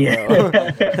a row.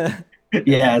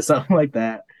 Yeah, something like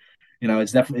that.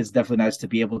 It's definitely nice to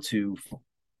be able to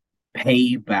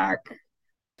pay back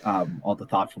all the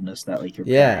thoughtfulness that like your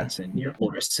parents and your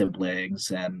older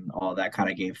siblings and all that kind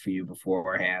of gave for you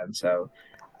beforehand. So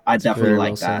I definitely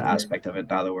like that aspect of it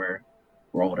now that we're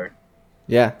older.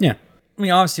 Yeah. I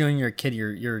mean, obviously, when you're a kid,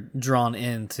 you're drawn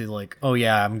into like, oh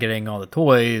yeah, I'm getting all the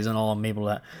toys and all. I'm able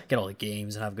to get all the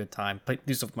games and have a good time.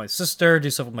 Do stuff with my sister, do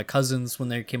stuff with my cousins when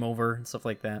they came over and stuff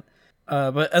like that.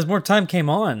 But as more time came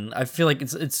on, I feel like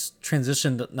it's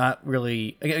transitioned. Not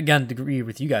really, again, to agree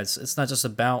with you guys. It's not just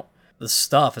about the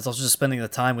stuff. It's also just spending the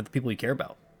time with the people you care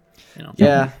about.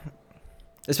 Yeah.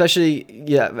 Especially,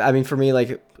 I mean, for me,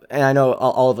 like, and I know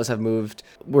all of us have moved.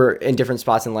 We're in different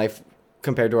spots in life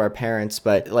compared to our parents,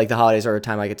 but like the holidays are a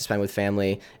time I get to spend with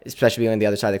family, especially being on the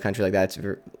other side of the country. Like that's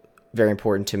very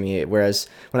important to me. Whereas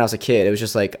when I was a kid, it was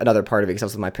just like another part of it because I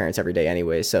was with my parents every day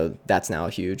anyway. So that's now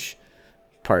a huge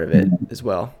part of it as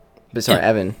well. But sorry,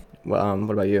 Evan, what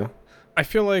about you? I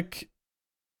feel like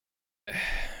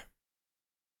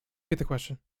get the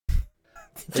question.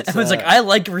 Evan's like, I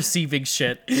like receiving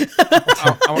shit.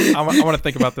 I want to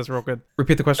think about this real quick.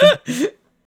 Repeat the question.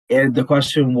 And the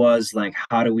question was like,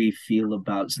 how do we feel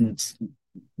about, since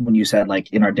when you said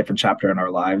like in our different chapter in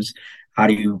our lives, how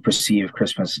do you perceive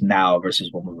Christmas now versus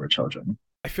when we were children?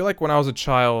 I feel like when I was a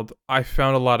child, I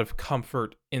found a lot of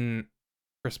comfort in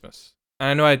Christmas. And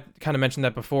I know I kind of mentioned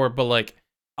that before, but like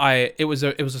it was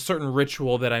a certain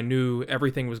ritual that I knew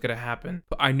everything was going to happen.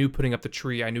 I knew putting up the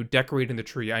tree, I knew decorating the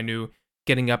tree, I knew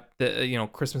getting up the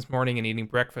Christmas morning and eating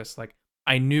breakfast. Like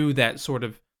I knew that sort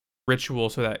of ritual,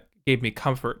 so that gave me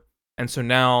comfort. And so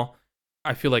now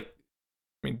I feel like,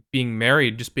 I mean, being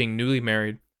married, just being newly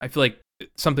married, I feel like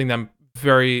something that I'm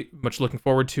very much looking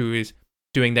forward to is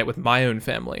doing that with my own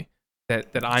family that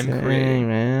I'm creating,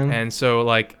 man. And so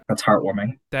like that's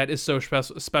heartwarming. That is so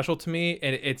special to me,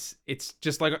 and it's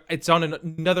just like it's on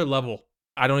another level.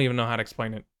 I don't even know how to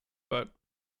explain it, but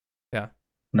yeah.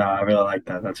 No, I really like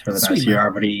that. That's really Sweet, nice.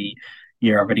 man.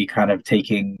 You're already kind of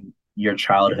taking your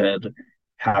childhood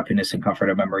happiness and comfort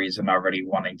and memories and already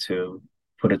wanting to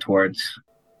put it towards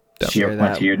to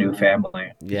your new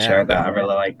family. Share that. I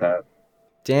really like that.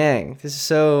 Dang, this is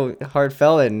so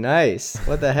heartfelt and nice.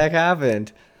 What the heck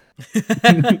happened?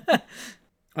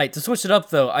 Right, to switch it up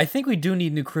though, I think we do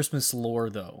need new Christmas lore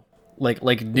though.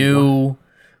 Like new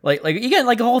like again,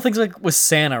 like the whole thing's like with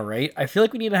Santa, right? I feel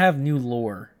like we need to have new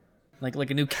lore.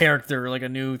 Like a new character, like a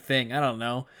new thing. I don't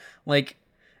know. Like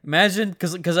imagine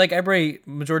cuz like every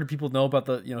majority of people know about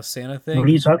the, Santa What thing. are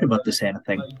you talking about, the Santa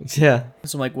thing? Yeah.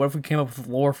 So I'm like, what if we came up with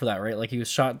lore for that, right? Like he was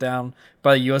shot down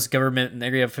by the US government in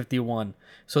Area 51.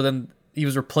 So then he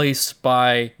was replaced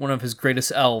by one of his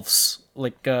greatest elves.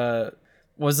 Like what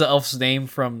was the elf's name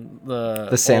from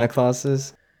The Santa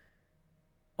Clauses.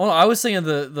 Oh, I was thinking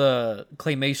the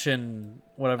claymation,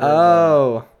 whatever.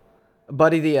 Oh,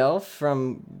 Buddy the Elf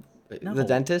from No. the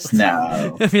dentist.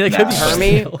 No. I mean, it could be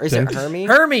Hermie, Hermie. or is it Hermie?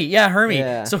 Hermie, yeah, Hermie.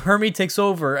 Yeah. So Hermie takes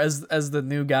over as the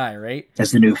new guy, right?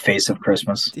 That's the new face of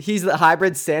Christmas. He's the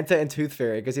hybrid Santa and Tooth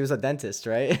Fairy because he was a dentist,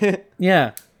 right?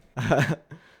 Yeah.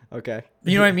 Okay.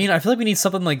 You know what I mean? I feel like we need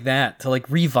something like that to like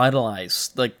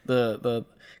revitalize like the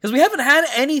because we haven't had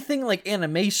anything like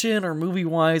animation or movie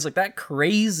wise like that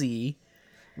crazy.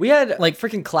 We had Like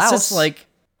freaking Klaus. Since, like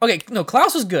okay, no,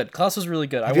 Klaus was good. Klaus was really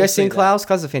good. Have you guys seen Klaus?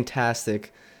 Klaus is a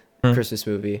fantastic Christmas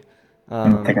movie. I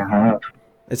don't think I have.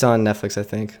 It's on Netflix, I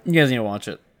think. You guys need to watch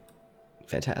it.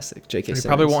 Fantastic. J.K. We Simmons.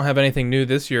 probably won't have anything new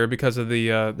this year because of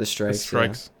the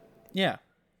strikes, Yeah.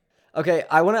 Okay,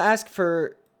 I want to ask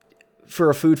for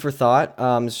a food for thought.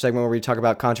 This segment where we talk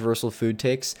about controversial food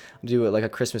takes. We'll do it like a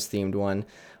Christmas themed one.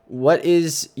 What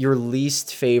is your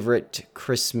least favorite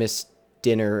Christmas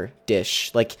dinner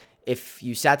dish? Like if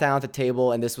you sat down at the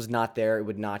table and this was not there, it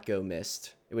would not go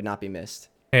missed. It would not be missed.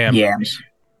 Ham. Yams.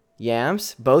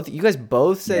 Yams? Both? You guys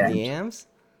both said Yams. yams?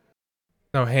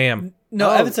 No, ham. No,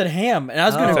 Oh. Evan said ham, and I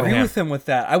was going Oh. to agree Ham. with him with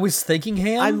that. I was thinking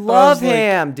ham. I but love was like,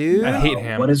 ham, dude. I hate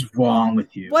ham. What is wrong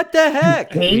with you? What the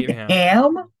heck? Hate hate ham.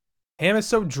 ham? Ham is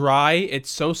so dry. It's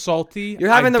so salty.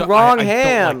 You're having I the don't- wrong I don't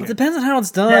ham. like It it. depends on how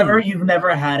it's done. You've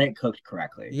never had it cooked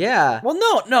correctly. Yeah. Well,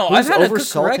 no, Who's I've had it cooked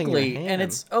oversalting your correctly, ham? and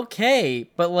it's okay.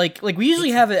 But like we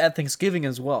usually have it at Thanksgiving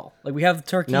as well. Like we have the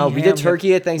turkey. No, we ham, did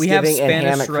turkey at we have Thanksgiving and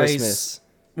ham Spanish at rice. Christmas.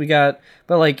 We got,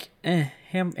 but like,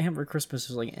 ham for Christmas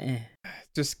is like,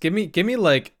 Just give me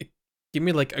like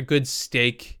a good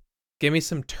steak. Give me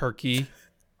some turkey,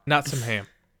 not some ham.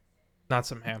 Not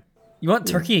some ham. You want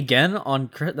turkey again on?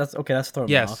 That's okay. That's throwing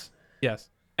me off. Yes. Yes.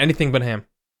 Anything but ham.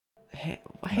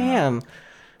 Ham.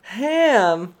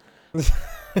 Ham.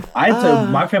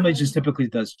 My family just typically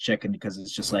does chicken because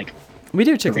it's just like We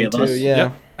do Three chicken of too, us? yeah.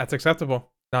 Yep. That's acceptable.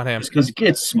 Not ham. just because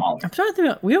it's small. I'm trying to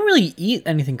think. We don't really eat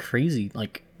anything crazy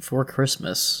like for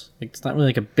Christmas. Like it's not really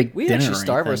like a big. We dinner actually or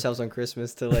starve anything. ourselves on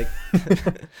Christmas to like.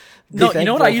 No, you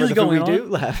know what I usually go We in do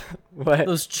on? laugh. What?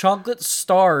 Those chocolate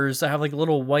stars that have like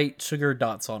little white sugar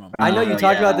dots on them. I know you Oh,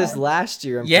 talked about yeah. this last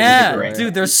year. I'm pretty Yeah, sure.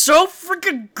 dude, they're so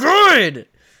freaking good.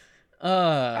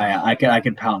 I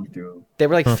can pound through. They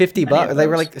were like $50. of They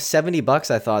were those. like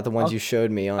 $70. I thought the ones you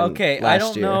showed me on. Okay, last I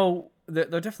don't year. know. They're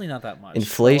definitely not that much. but, like,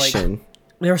 Inflation.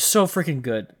 they're so freaking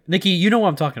good. Nikki, you know what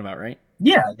I'm talking about, right?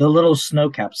 Yeah, the little snow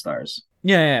cap stars.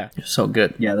 Yeah. They're so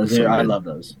good. Yeah, those So are, I good. love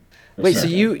those. They're Wait, so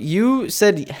good. you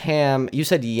said ham? You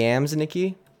said yams,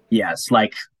 Nikki? Yes,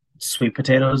 like sweet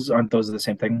potatoes. Aren't those the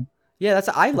same thing? Yeah,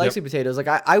 I like Yep. sweet potatoes. Like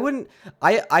I wouldn't.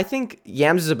 I think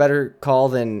yams is a better call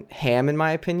than ham in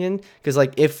my opinion. Because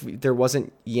like if there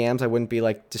wasn't yams, I wouldn't be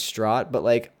like distraught. But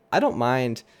like I don't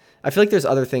mind. I feel like there's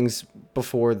other things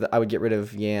before that I would get rid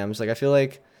of yams. Like I feel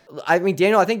like. I mean,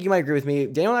 Daniel, I think you might agree with me.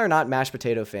 Daniel and I are not mashed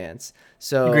potato fans.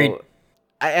 So. Agreed.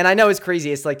 And I know it's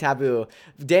crazy. It's like taboo.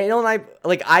 Daniel and I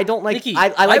like. I don't like. Nikki, I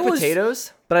like I was-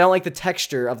 potatoes, but I don't like the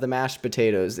texture of the mashed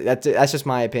potatoes. That's just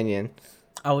my opinion.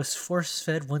 I was force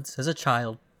fed once as a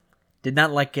child. Did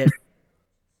not like it.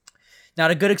 Not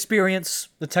a good experience.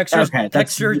 The texture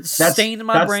stained in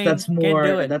my brain. That's Can't do more.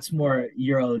 it. That's more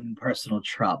your own personal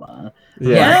trauma.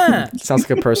 Yeah. Sounds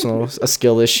like a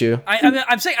skill issue. I mean,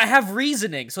 I'm saying I have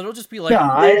reasoning, so don't just be like, Yeah,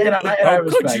 I how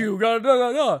could respect. you?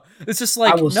 No. It's just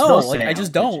like, will no, still like say I how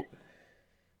just could you. don't.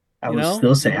 I You would know?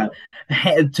 still say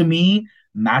to me,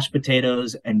 mashed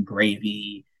potatoes and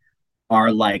gravy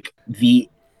are like the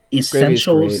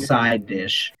essential great. side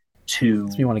dish to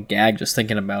Makes me want to gag just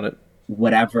thinking about it.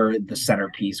 whatever the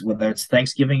centerpiece, whether it's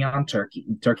Thanksgiving on turkey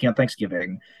on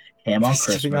Thanksgiving, ham on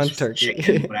Thanksgiving Christmas, on turkey.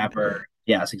 chicken, whatever.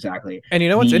 Yes, exactly. And you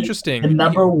know what's The interesting?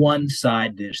 number one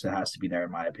side dish that has to be there,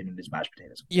 in my opinion, is mashed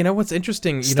potatoes. You know what's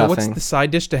interesting? You know what's Stuffing. the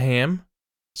side dish to ham?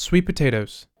 Sweet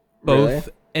potatoes. Both Really?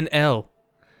 an L.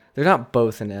 They're not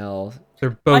both an L.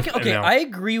 They're both Okay, an L. I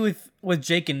agree with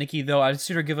Jake and Nikki though. I'd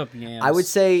sooner give up yams. I would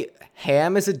say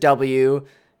ham is a W.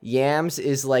 Yams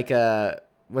is like a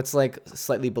what's like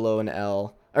slightly below an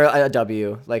L or a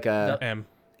W, like a M.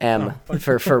 M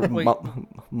for Wait.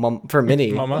 for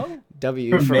mini. Mama?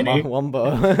 W for Mini.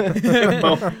 Mawumbo.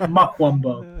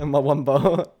 Mawumbo.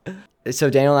 Mawumbo. So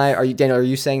Daniel and I, are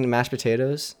you saying mashed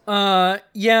potatoes? Yeah.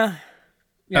 Yeah,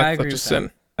 I agree That's such a with sin.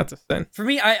 that. That's a sin. For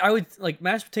me, I would like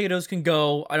mashed potatoes can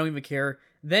go. I don't even care.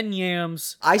 Then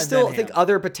yams. I and still then think ham.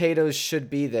 other potatoes should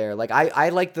be there. Like I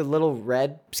like the little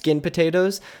red skin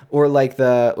potatoes or like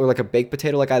a baked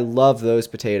potato. Like I love those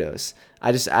potatoes.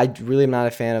 I really am not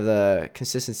a fan of the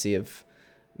consistency of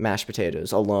mashed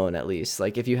potatoes alone, at least.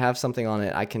 Like if you have something on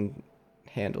it, I can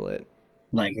handle it.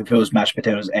 Like if it was mashed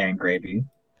potatoes and gravy.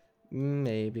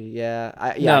 Maybe, yeah.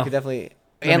 I No. could definitely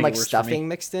That'd and make like it worse for stuffing me.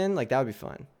 mixed in, like that would be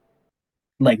fun.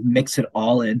 Like mix it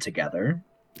all in together.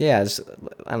 Yeah, just,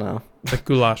 I don't know, Like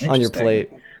goulash. on your Interesting. plate,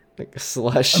 like a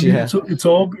slush. Yeah, it's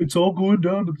all going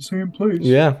down to the same place.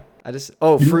 yeah.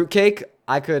 Fruitcake.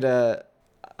 I could go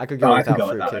I could without go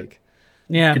without it. fruitcake.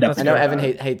 Yeah, Could that's I know Yeah. Evan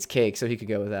hates cake, so he could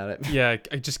go without it. Yeah,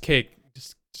 just cake.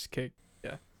 Just cake.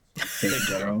 Yeah. In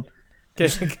general.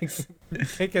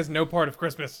 Cake has no part of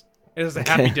Christmas. It is a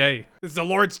happy day. It's the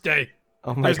Lord's Day.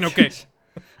 Oh my There's no gosh. cake.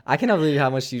 I cannot believe how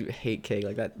much you hate cake.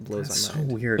 Like that blows That's my so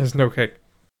mind. weird. There's no cake.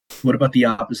 What about the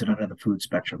opposite end of the food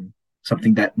spectrum?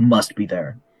 Something that must be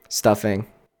there. Stuffing.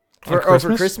 On For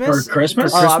Christmas? Christmas? For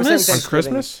Christmas? Oh, I was saying Christmas? On Thanksgiving.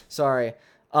 Christmas? Sorry.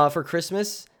 For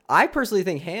Christmas, I personally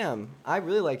think ham. I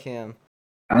really like ham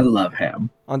I love ham.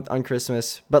 on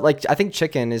Christmas. But like I think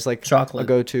chicken is like Chocolate. a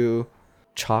go-to.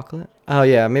 Chocolate? Oh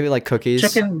yeah, maybe like cookies.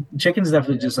 Chicken's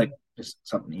definitely just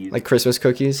something easy. Like Christmas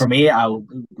cookies. For me, I would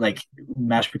like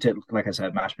mashed potato. Like I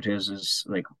said, mashed potatoes is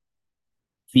like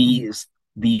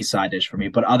the side dish for me.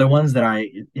 But other ones that I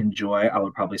enjoy, I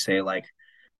would probably say like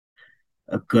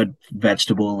a good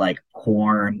vegetable like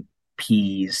corn,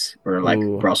 peas, or like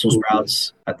Ooh. Brussels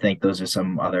sprouts. I think those are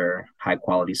some other high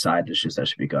quality side dishes that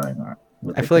should be going on.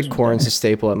 With I the feel like Christmas corn's dinner. a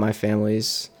staple at my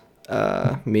family's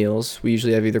meals. We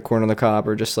usually have either corn on the cob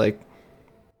or just like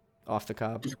off the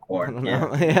cob. Just I corn. don't Yeah.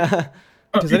 know.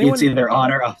 Yeah. Does anyone- It's either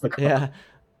on or off the cob. Yeah.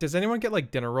 Does anyone get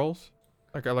like dinner rolls?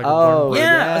 Like a Oh, warm bread?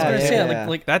 Yeah, I was gonna Yeah, say yeah.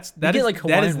 like That get, is like,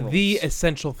 that is Hawaiian the rolls.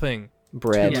 essential thing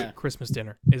Bread. to Yeah. Christmas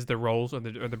dinner is the rolls or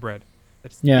the bread.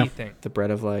 That's Yeah. the thing. The bread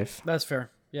of life. that's fair.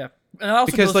 Yeah, and it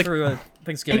also Because, goes like- through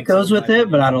Thanksgiving. It goes so, in with my it,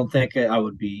 but opinion. I don't think I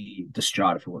would be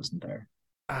distraught if it wasn't there.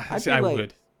 I'd See, be I like-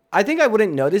 would. I think I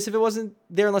wouldn't notice if it wasn't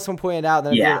there unless someone pointed it out.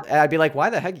 Then Yeah. I'd be like, why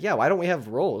the heck? Yeah, why don't we have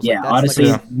rolls? Yeah, Like, that's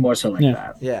honestly, like more so like Yeah.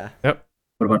 that. yeah.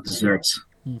 What about desserts?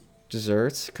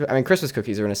 Desserts. I mean, Christmas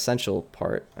cookies are an essential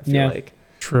part. I feel Yeah. like.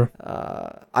 True.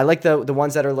 I like the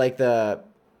ones that are like the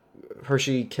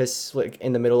Hershey Kiss, like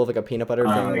in the middle of like a peanut butter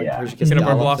Oh, thing, like yeah. Hershey Kiss Peanut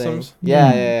butter dollop thing. blossoms?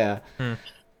 Yeah, Mm. yeah, yeah. Mm.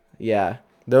 Yeah,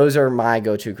 those are my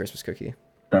go-to Christmas cookie.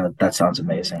 That sounds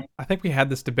amazing. I think we had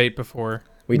this debate before.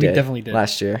 We We did definitely did.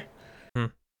 last year.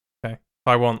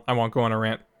 I won't go on a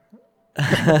rant.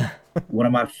 One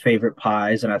of my favorite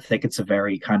pies, and I think it's a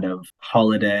very kind of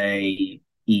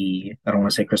holiday-y. I don't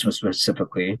want to say Christmas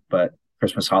specifically, but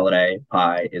Christmas holiday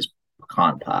pie is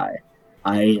pecan pie.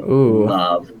 I Ooh.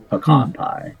 love pecan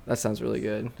pie. That sounds really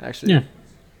good, actually. Yeah.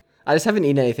 I just haven't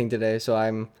eaten anything today, so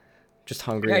I'm just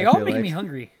hungry. Yeah, I y'all feel making like. me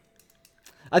hungry.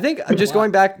 I think just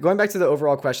going back to the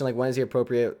overall question, like when is the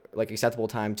appropriate, like acceptable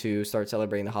time to start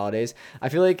celebrating the holidays? I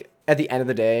feel like at the end of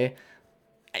the day,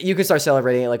 you can start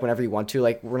celebrating it like whenever you want to.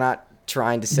 Like we're not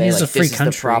trying to say This is like a free this is the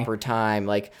country. proper time.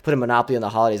 Like put a monopoly on the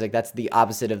holidays. Like that's the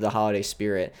opposite of the holiday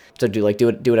spirit. So do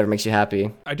whatever makes you happy.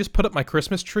 I just put up my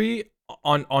Christmas tree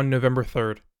on November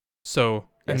 3rd. So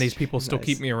and Yes, these people still nice.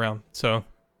 keep me around. So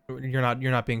you're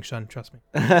not being shunned. Trust me.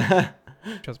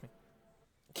 Trust me.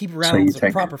 Keep So around you with some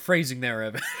think- proper phrasing there,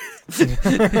 Evan.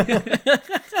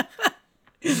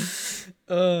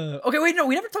 Okay, wait, no,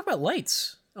 we never talked about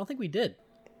lights. I don't think we did.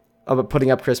 Oh, but putting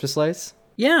up Christmas lights?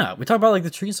 Yeah, we talked about like the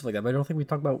tree and stuff like that, but I don't think we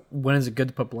talked about when is it good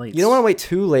to put up lights. You don't want to wait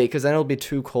too late because then it'll be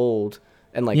too cold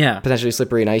and like Yeah. potentially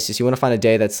slippery and icy. So you want to find a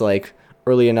day that's like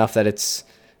early enough that it's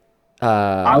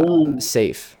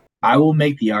safe. I will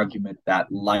make the argument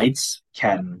that lights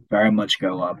can very much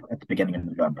go up at the beginning of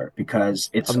November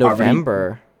because it's Of already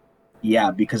November.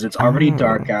 because it's already Oh.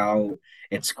 dark out.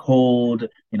 It's cold.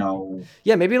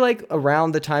 Yeah, maybe like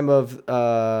around the time of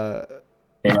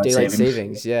daylight savings,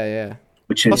 savings. Yeah.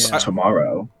 which is Plus,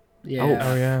 tomorrow. Yeah.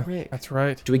 Oh yeah, Frick. that's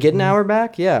right. Do we get an hour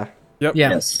back? Yeah. Yep. Yeah.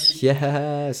 Yes.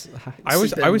 Yes. I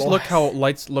always look how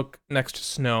lights look next to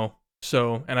snow.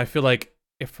 So, and I feel like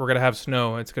if we're gonna have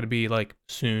snow, it's gonna be like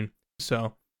soon.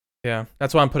 So, yeah,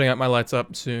 that's why I'm putting up my lights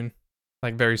up soon,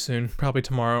 like very soon, probably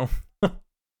tomorrow.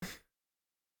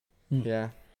 Yeah.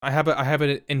 I have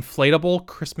an inflatable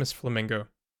Christmas flamingo.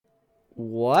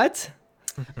 What?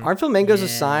 Mhm. Aren't flamingos a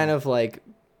Yeah. sign of like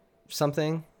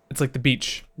something? It's like the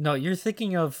beach. No, you're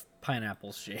thinking of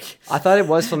pineapples, Jake. I thought it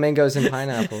was flamingos and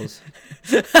pineapples.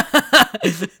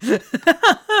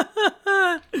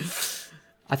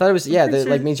 I thought it was that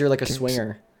like means you're like a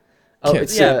swinger. Oh,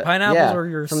 it's pineapples are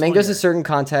your flamingos swinger. in certain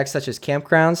contexts, such as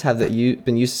campgrounds, have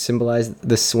been used to symbolize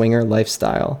the swinger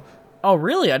lifestyle. Oh,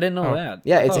 really? I didn't know that.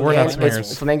 Yeah, I thought we're it not was swingers.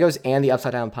 it's flamingos and the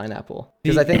upside down pineapple.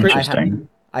 Because I think Interesting.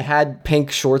 I had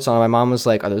pink shorts on. My mom was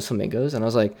like, "Are those flamingos?" And I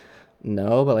was like,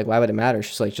 "No," but like, why would it matter?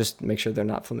 She's like, "Just make sure they're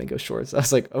not flamingo shorts." I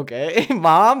was like, "Okay,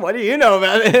 Mom, what do you know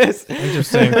about this?"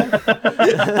 Interesting.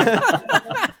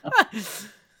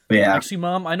 But yeah, Actually,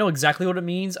 Mom, I know exactly what it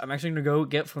means. I'm actually gonna go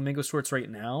get flamingo shorts right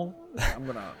now. I'm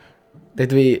gonna. They'd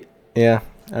be All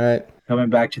right. coming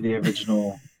back to the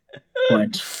original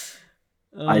point,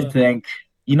 I Uh, think,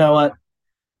 you know what?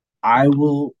 I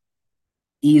will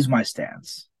ease my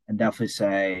stance and definitely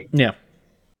say yeah.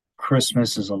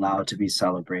 Christmas is allowed to be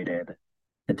celebrated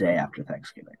the day after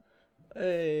Thanksgiving.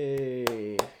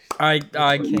 Hey, I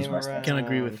Came can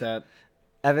agree with that.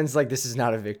 Evan's like, this is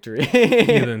not a victory.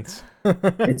 Heathens.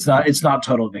 It's not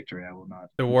total victory. I will not.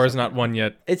 The war is not won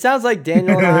yet. It sounds like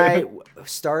Daniel and I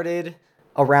started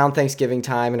around Thanksgiving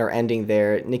time and are ending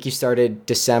there. Nikki started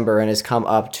December and has come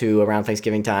up to around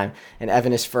Thanksgiving time. And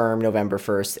Evan is firm November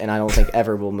 1st, and I don't think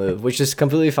ever will move, which is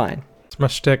completely fine. It's my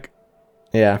shtick.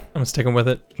 Yeah, I'm sticking with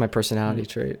it. my personality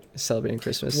trait is celebrating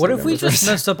Christmas. What if we November just 1st.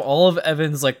 messed up all of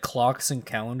Evan's like clocks and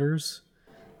calendars?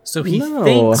 So he No.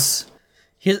 thinks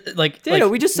his Daniel,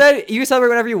 we just said you can celebrate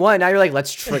whenever you want. Now you're like,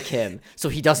 let's trick him so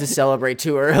he doesn't celebrate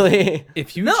too early.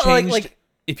 If you No, changed,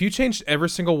 if you changed every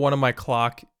single one of my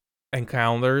clock and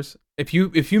calendars, if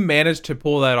you managed to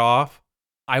pull that off,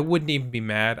 I wouldn't even be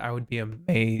mad. I would be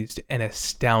amazed and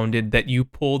astounded that you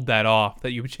pulled that off.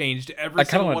 That you changed every I kinda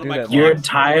single wanna one of do my that clocks now. Your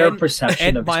entire and- perception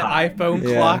and of my time. iPhone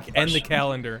Yeah. clock and the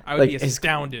calendar. I would Like, be his-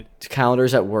 astounded.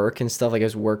 Calendars at work and stuff, like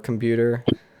his work computer.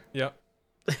 Yep.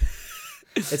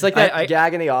 It's like that I-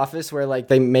 gag in The Office where like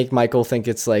they make Michael think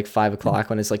it's like 5 o'clock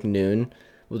when it's like noon.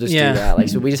 We'll just Yeah. do that. Like,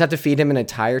 so we just have to feed him an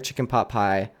entire chicken pot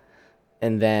pie,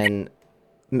 and then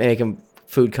make him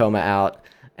food coma out,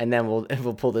 and then we'll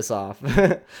pull this off.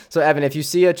 So Evan, if you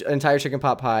see an entire chicken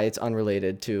pot pie, it's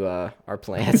unrelated to our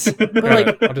plans. But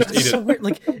like, I'll just eat it's so it. weird.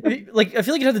 Like I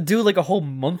feel like you'd have to do like a whole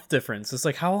month difference. It's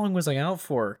like, how long was I out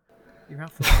for? You're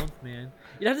out for a month, man.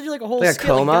 You'd have to do like a whole Like a skit,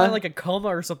 like, coma? like a coma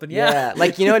or something. Yeah, Yeah,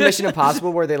 like in Mission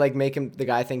Impossible where they like make him the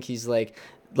guy think he's like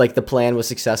the plan was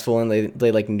successful and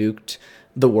they like nuked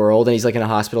the world and he's like in a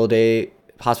hospital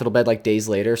bed like days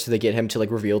later, so they get him to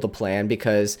like reveal the plan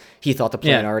because he thought the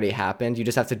plan Yeah. already happened. You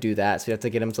just have to do that. So you have to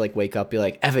get him to like wake up, be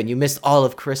like, Evan, you missed all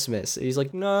of Christmas. And he's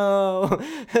like, no.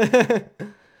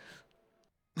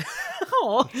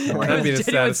 Oh, That'd be the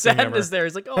genuine saddest thing sadness ever. there.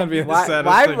 He's like, oh, That'd be the why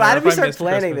saddest thing why ever did we if I start missed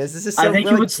planning Christmas. this? This is so I think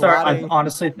really he would start. I plotting.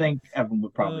 honestly think Evan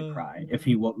would probably cry if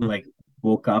he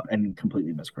woke up and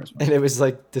completely missed Christmas. And it was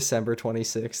like December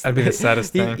 26th. That'd be the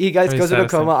saddest thing. He guys That'd be goes the into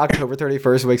saddest coma October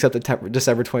 31st, wakes up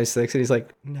December 26th, and he's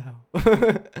like, no.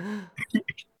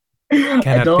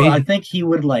 I be? think he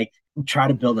would like try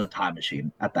to build a time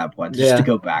machine at that point just Yeah. to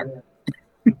go back.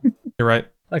 You're right.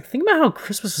 like think about how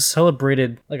Christmas was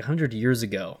celebrated like 100 years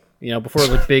ago. You know, before it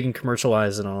was like big and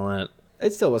commercialized and all that.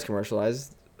 It still was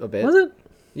commercialized a bit. Was it?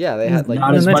 Yeah, they had like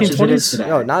Not in as the much as it 1920s? is today.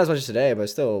 no, not as much as today, but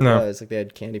still No. was. Like they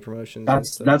had candy promotions. and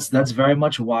stuff. That's very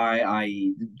much why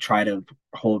I try to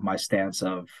hold my stance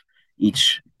of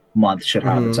each month should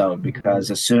have its own, because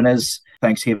as soon as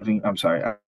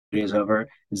is over,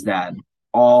 is that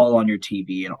all on your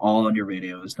TV and all on your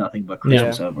radio is nothing but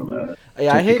Christmas overload.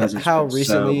 Yeah, I just hate because it's how been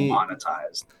recently so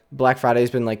monetized. Black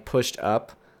Friday's been like pushed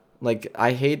up. Like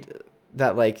I hate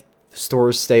that like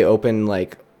stores stay open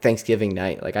like Thanksgiving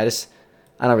night. Like I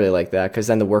don't really like that because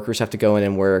then the workers have to go in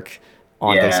and work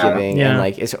on Yeah. Thanksgiving Yeah. and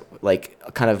like it's like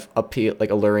kind of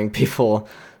alluring people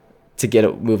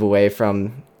to move away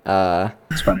from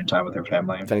Spending time with their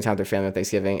family. spending time with their family on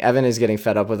Thanksgiving. Evan is getting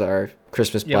fed up with our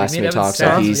Christmas Yeah, we blasphemy made Evan talk, so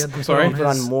sad. he's We had to sorry? put put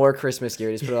on his- more Christmas gear.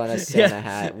 He's put on a Santa Yeah.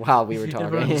 hat while we were he had to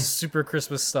put on talking. his super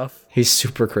Christmas stuff. He's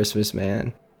super Christmas,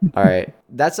 man. All right.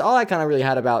 That's all I kind of really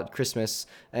had about Christmas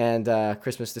and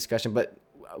Christmas discussion. But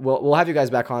we'll have you guys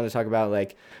back on to talk about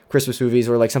like Christmas movies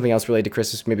or like something else related to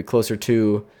Christmas, maybe closer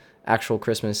to actual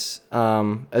Christmas.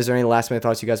 Is there any last minute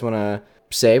thoughts you guys want to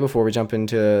say before we jump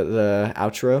into the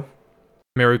outro?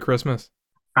 Merry Christmas.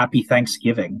 Happy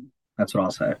Thanksgiving. That's what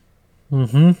I'll say.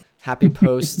 Mm-hmm. Happy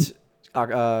post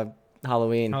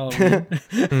Halloween.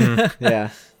 Mm, Yeah.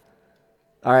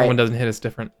 All that right. one doesn't hit us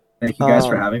different. Thank you guys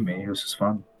for Um, having me. It was just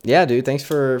fun. Yeah, dude. Thanks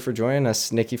for joining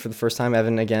us, Nikki, for the first time.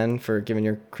 Evan, again, for giving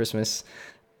your Christmas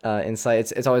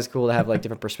insight. It's always cool to have like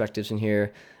different perspectives in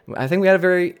here. I think we had a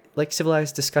very like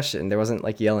civilized discussion. There wasn't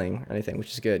like yelling or anything,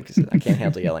 which is good because I can't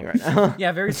handle yelling right now.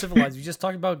 Yeah, very civilized. We just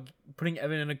talked about putting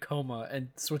Evan in a coma and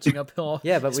switching uphill.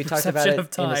 Yeah, but his we talked about perception it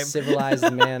of in a time.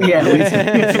 civilized manner.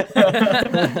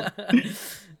 Yeah,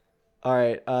 All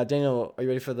right, Daniel, are you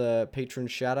ready for the patron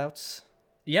shoutouts?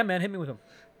 Yeah, man, hit me with him.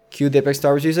 Cue the epic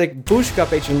Star Wars music. Booshka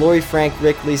patron Lori, Frank,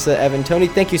 Rick, Lisa, Evan, Tony.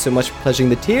 Thank you so much for pledging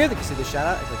the tier. They can see the shout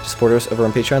out. If you'd like to support us over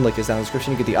on Patreon, link is down in the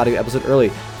description. You get the audio episode early,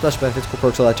 plus benefits, cool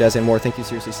perks, all that jazz, and more. Thank you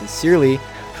seriously, sincerely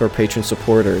to our patron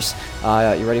supporters.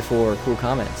 You ready for cool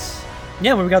comments?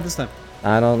 Yeah, what we got this time?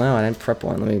 I don't know. I didn't prep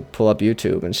one. Let me pull up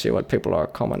YouTube and see what people are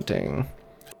commenting.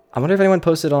 I wonder if anyone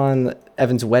posted on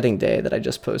Evan's wedding day that I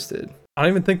just posted. I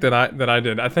don't even think that I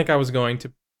did. I think I was going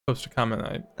to post a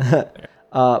comment.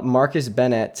 Marcus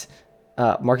Bennett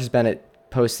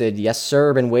posted, "Yes,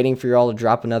 sir. Been waiting for you all to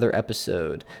drop another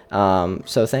episode."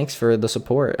 So thanks for the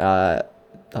support. I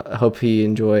hope they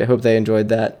enjoyed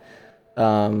that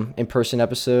in-person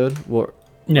episode. Well,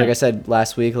 Yeah. like I said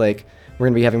last week, like we're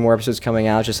gonna be having more episodes coming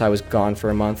out. Just I was gone for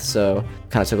a month, so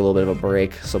kind of took a little bit of a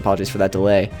break. So apologies for that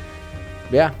delay.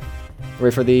 But yeah,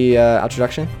 ready for the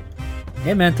introduction?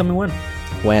 Hey, man, tell me when.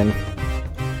 When?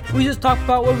 We just talked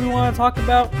about what we want to talk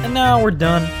about, and now we're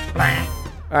done.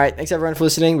 All right, thanks everyone for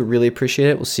listening. We really appreciate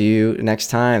it. We'll see you next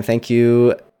time. Thank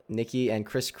you, Nikki and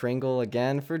Chris Kringle,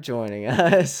 again for joining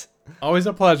us. Always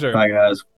a pleasure. Bye, guys.